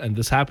gets hurt, and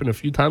this happened a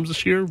few times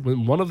this year,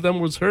 when one of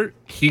them was hurt,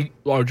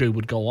 RJ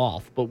would go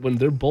off. But when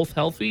they're both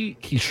healthy,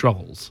 he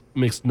struggles. It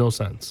makes no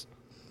sense.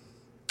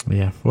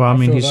 Yeah. Well, I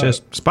mean, he's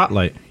just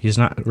spotlight. He's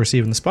not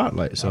receiving the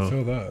spotlight. So I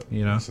feel that.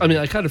 I mean,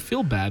 I kind of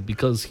feel bad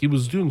because he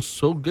was doing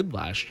so good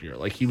last year.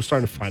 Like, he was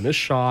starting to find his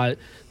shot.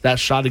 That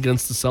shot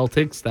against the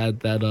Celtics,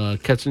 that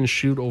catch and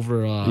shoot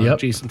over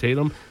Jason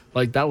Tatum.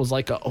 Like, that was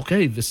like,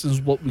 okay, this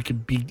is what we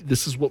could be.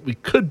 This is what we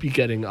could be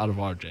getting out of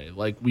RJ.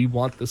 Like, we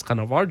want this kind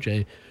of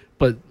RJ,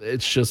 but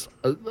it's just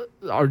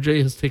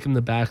RJ has taken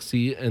the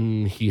backseat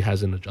and he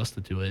hasn't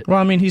adjusted to it. Well,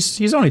 I mean,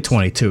 he's only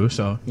 22,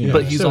 so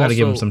but he's still got to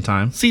give him some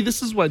time. See,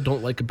 this is what I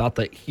don't like about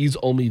that. He's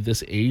only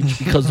this age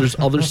because there's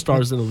other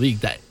stars in the league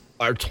that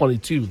are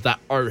 22 that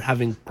are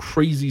having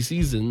crazy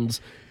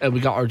seasons, and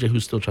we got RJ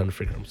who's still trying to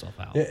figure himself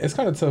out. Yeah, it's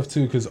kind of tough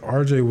too because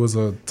RJ was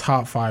a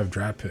top 5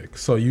 draft pick,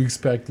 so you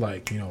expect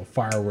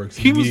fireworks.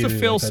 He was the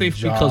fail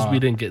safe because we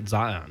didn't get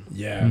Zion.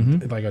 Yeah,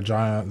 like a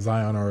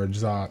Zion or a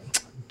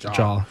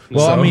Ja.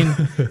 Well, I mean,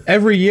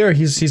 every year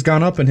he's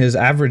gone up in his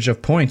average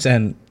of points,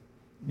 and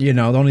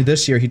only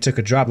this year he took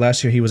a drop.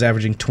 Last year he was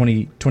averaging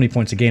 20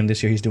 points a game.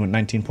 This year he's doing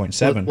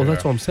 19.7. Well,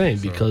 that's what I'm saying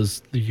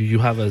because you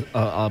have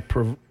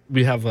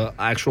we have an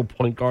actual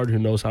point guard who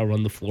knows how to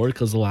run the floor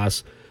because the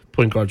last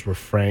point guards were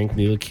Frank,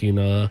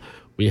 Ntilikina.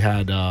 We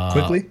had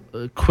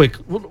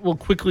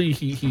Quickly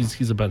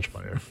he's a bench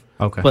player.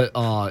 Okay, but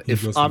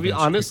if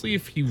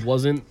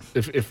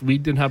we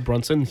didn't have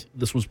Brunson,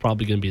 this was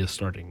probably going to be a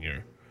starting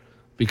year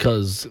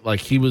because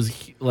he was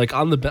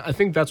on the bench. I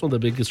think that's one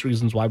of the biggest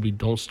reasons why we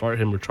don't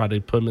start him or try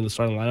to put him in the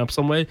starting lineup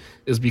some way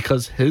is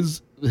because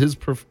his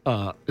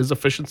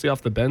efficiency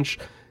off the bench,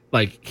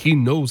 he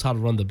knows how to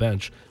run the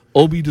bench.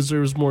 Obi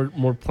deserves more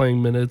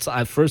playing minutes.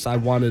 At first, I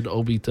wanted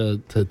Obi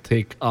to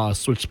take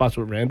switch spots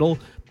with Randle,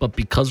 but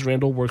because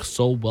Randle works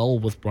so well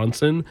with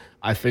Brunson,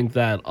 I think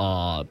that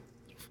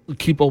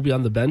keep Obi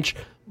on the bench,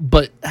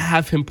 but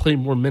have him play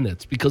more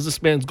minutes because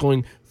this man's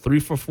going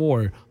 3 for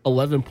 4,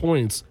 11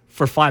 points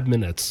for 5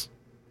 minutes.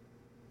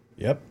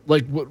 Yep.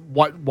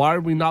 Why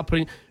are we not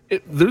putting?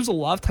 There's a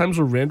lot of times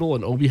where Randle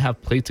and Obi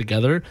have played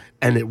together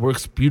and it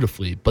works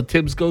beautifully, but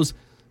Tibbs goes,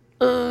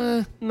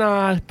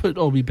 nah, put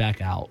Obi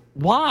back out.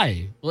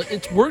 Why?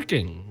 It's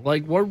working.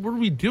 What are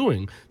we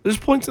doing? There's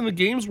points in the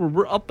games where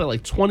we're up by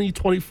 20,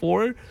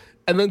 24,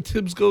 and then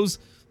Tibbs goes,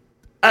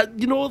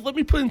 you know what? Let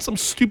me put in some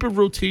stupid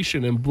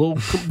rotation and blow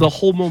the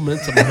whole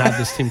momentum and have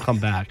this team come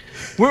back.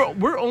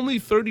 We're only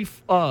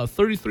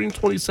 33 and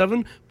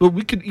 27, but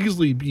we could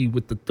easily be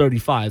with the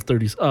 35,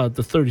 30,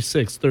 the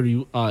 36,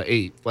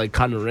 38,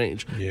 kind of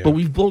range. Yeah. But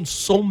we've blown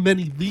so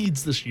many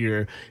leads this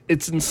year.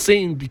 It's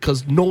insane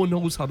because no one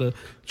knows how to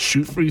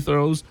shoot free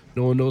throws.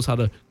 No one knows how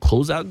to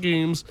close out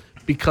games.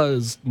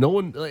 because no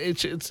one. It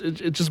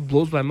just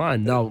blows my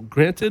mind. Now,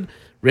 granted,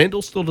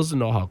 Randall still doesn't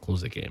know how to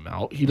close a game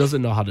out. He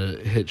doesn't know how to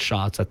hit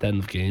shots at the end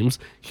of games.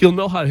 He'll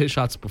know how to hit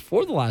shots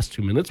before the last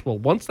 2 minutes. Well,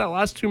 once that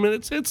last 2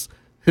 minutes hits,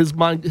 his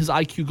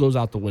IQ goes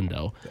out the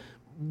window.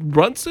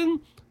 Brunson,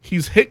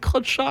 he's hit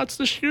clutch shots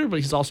this year, but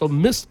he's also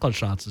missed clutch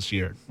shots this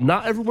year.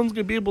 Not everyone's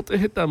gonna be able to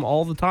hit them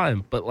all the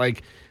time, but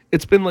like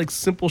it's been like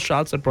simple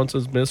shots that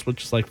Brunson's missed,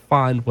 which is like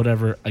fine,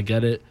 whatever, I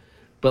get it.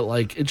 But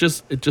like it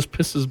just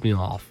pisses me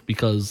off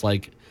because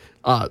like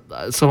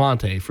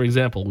Savante, for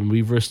example, when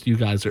we versed you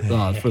guys for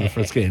the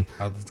first game.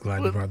 I was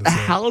glad you brought this up.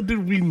 How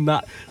did we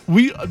not?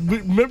 We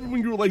remember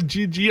when you were like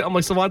GG. I'm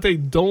like, Savante,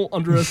 don't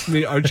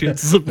underestimate our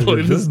chances of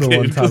playing this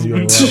game.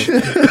 This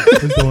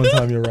is the one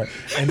time you're right.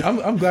 And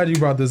I'm glad you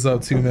brought this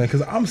up too, man,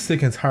 because I'm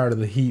sick and tired of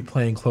the Heat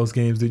playing close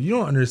games, dude. You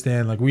don't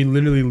understand. Like, we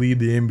literally lead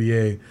the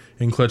NBA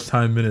in clutch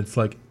time minutes.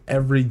 Like,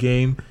 every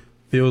game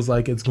feels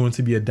like it's going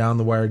to be a down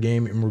the wire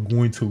game and we're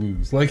going to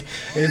lose. Like,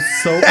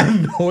 it's so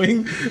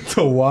annoying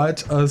to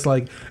watch us.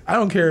 Like, I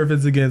don't care if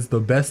it's against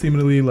the best team in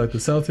the league like the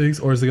Celtics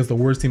or it's against the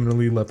worst team in the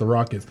league like the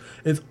Rockets.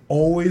 It's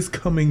always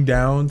coming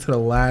down to the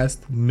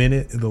last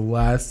minute, the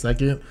last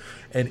second,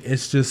 and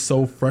it's just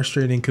so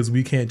frustrating because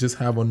we can't just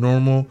have a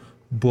normal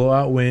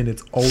blowout win.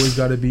 It's always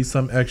got to be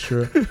some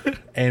extra,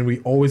 and we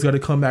always got to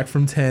come back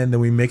from 10. Then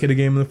we make it a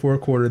game in the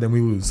fourth quarter, then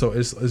we lose. So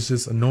it's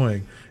just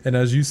annoying. And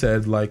as you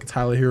said, like,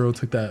 Tyler Hero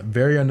took that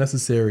very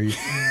unnecessary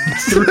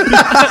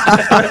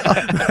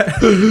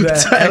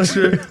that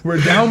extra.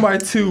 We're down by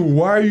 2.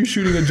 Why are you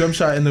shooting a jump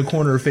shot in the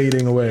corner,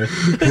 fading away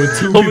with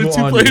two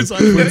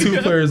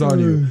players on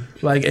you?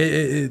 Like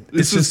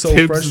it's just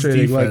so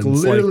frustrating. Defense.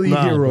 Like literally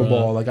hero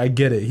ball. Like I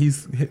get it.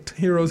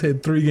 Heroes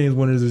hit 3 games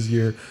winners this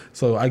year.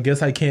 So I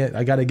guess I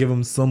got to give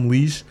him some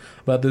leash.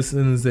 But this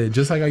is it.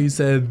 Just like how you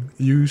said,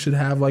 you should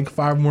have like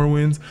 5 more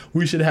wins.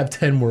 We should have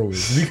 10 more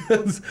wins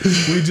because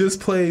we just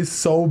play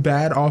so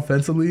bad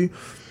offensively,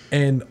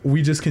 and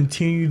we just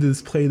continue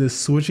to play this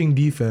switching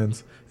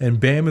defense. And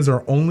Bam is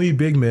our only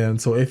big man.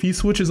 So if he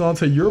switches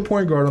onto your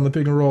point guard on the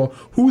pick and roll,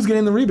 who's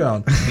getting the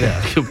rebound?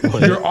 Yeah, good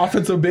point. Your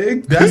offensive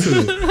big? That's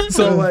who.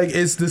 So, like,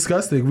 it's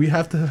disgusting. We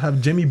have to have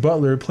Jimmy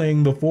Butler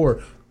playing the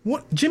 4.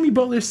 What? Jimmy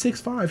Butler's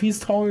 6'5". He's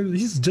taller.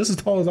 He's just as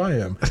tall as I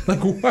am. Like,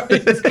 why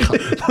is he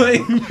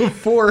playing the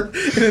 4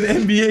 in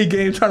an NBA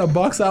game trying to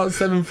box out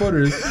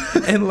 7-footers?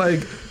 And,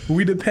 like,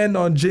 we depend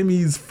on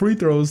Jimmy's free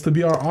throws to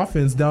be our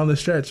offense down the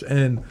stretch.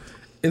 And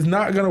it's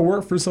not going to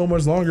work for so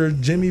much longer.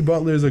 Jimmy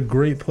Butler is a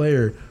great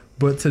player,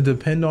 but to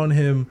depend on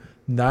him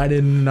night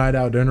in and night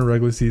out during the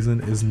regular season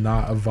is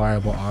not a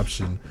viable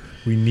option.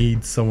 We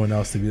need someone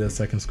else to be that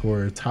second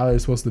scorer.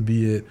 Tyler's supposed to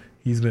be it.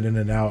 He's been in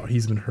and out.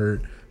 He's been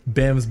hurt.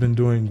 Bam's been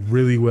doing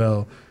really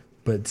well,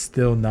 but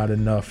still not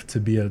enough to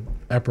be an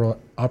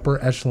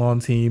upper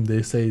echelon team.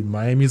 They say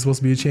Miami's supposed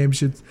to be a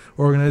championship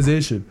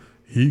organization.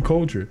 Heat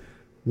culture.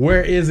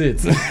 Where is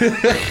it?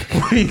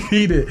 We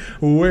need it.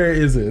 Where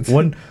is it?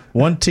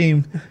 One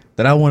team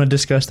that I want to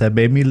discuss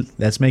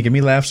that's making me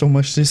laugh so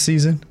much this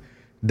season,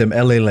 them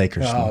LA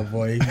Lakers. Oh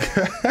boy.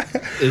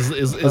 Is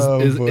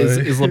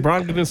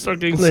LeBron going to start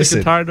getting sick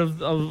and tired of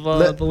the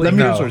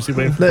Lakers?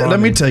 Let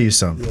me tell you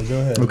something. Yeah, go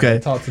ahead. Okay.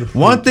 Talk to the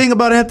One thing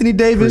about Anthony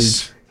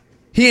Davis,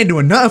 he ain't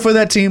doing nothing for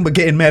that team but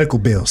getting medical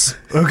bills.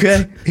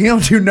 Okay? He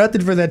don't do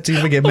nothing for that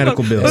team but get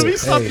medical bills. Let me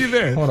stop you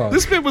there. Hold on.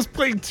 This man was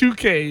playing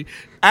 2K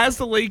as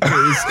the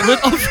Lakers,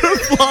 went up for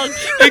a block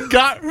and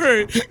got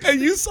hurt. And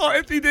you saw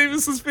Anthony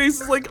Davis's face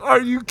is like, are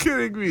you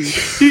kidding me?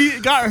 He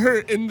got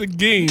hurt in the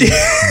game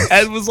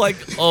and was like,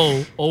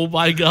 oh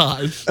my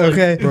gosh. Like,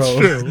 okay,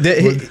 bro.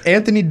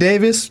 Anthony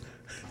Davis,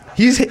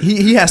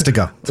 he has to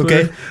go.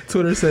 Okay.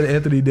 Twitter said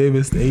Anthony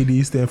Davis,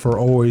 AD stand for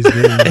always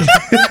damaged.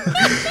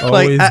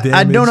 Like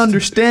I don't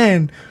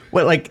understand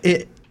what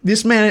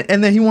this man,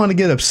 and then he wanted to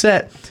get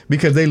upset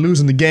because they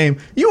losing the game.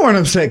 You weren't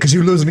upset because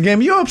you losing the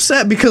game. You're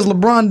upset because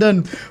LeBron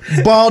done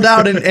balled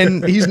out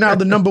and he's now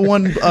the number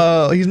one.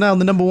 He's now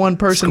the number one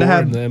person Scorer to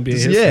have in the NBA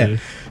history.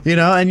 You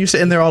know, and you're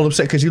sitting there all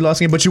upset because you lost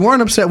the game, but you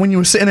weren't upset when you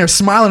were sitting there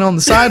smiling on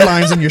the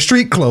sidelines in your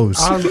street clothes.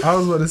 I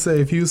was about to say,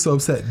 if you were so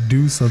upset,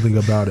 do something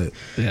about it.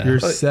 Yeah.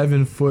 You're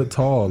 7 foot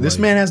tall. This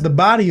man has the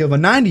body of a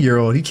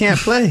 90-year-old. He can't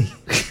play.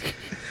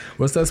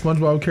 What's that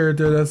SpongeBob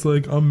character that's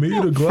like, I'm made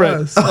of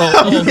glass?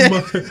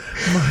 I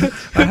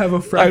have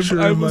a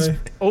fracture in my...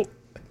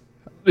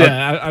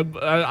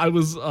 I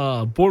was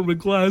born with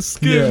glass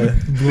skin. Yeah,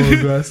 born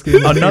with glass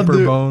skin.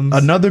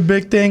 Another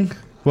big thing,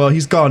 well,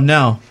 he's gone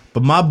now,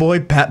 but my boy,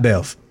 Pat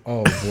Bev.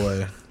 Oh,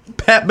 boy.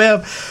 Pat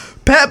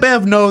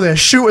Bev know that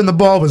shooting the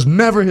ball was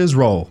never his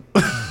role.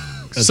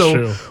 So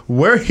true.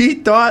 Where he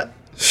thought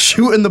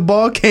shooting the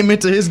ball came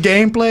into his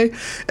gameplay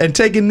and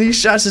taking these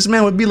shots, this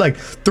man would be like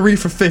 3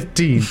 for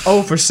 15,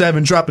 0 for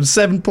 7, dropping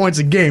 7 points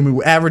a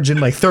game, averaging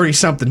like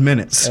 30-something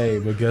minutes. Hey,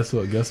 but guess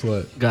what?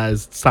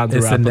 Guys, it's time to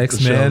wrap the next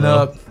up the man show,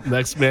 up.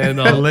 Next man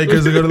The up.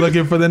 Lakers are going to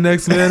looking for the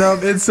next man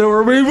up, and so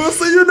are we. We'll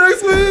see you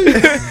next week.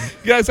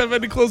 You guys have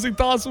any closing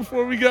thoughts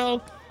before we go?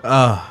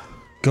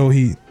 Go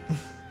Heat.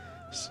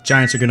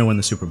 Giants are going to win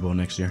the Super Bowl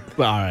next year.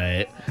 All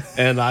right.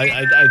 And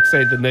I'd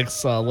say the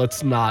Knicks,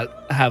 let's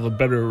not have a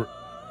better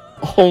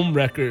home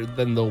record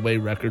than the away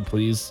record,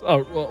 please.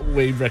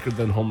 Away record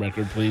than home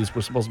record, please.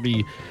 We're supposed to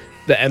be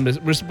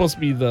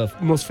the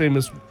most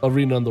famous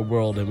arena in the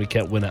world, and we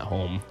can't win at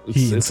home.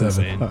 It's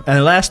insane. And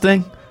the last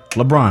thing,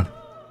 LeBron.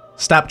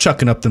 Stop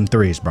chucking up them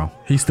threes, bro.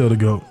 He's still the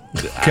GOAT.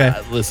 Okay.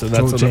 Listen,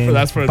 that's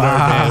for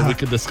another day. We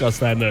can discuss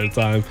that another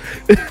time.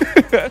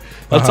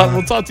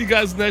 We'll talk to you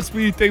guys next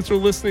week. Thanks for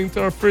listening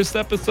to our first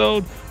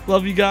episode.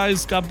 Love you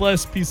guys. God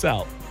bless. Peace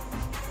out.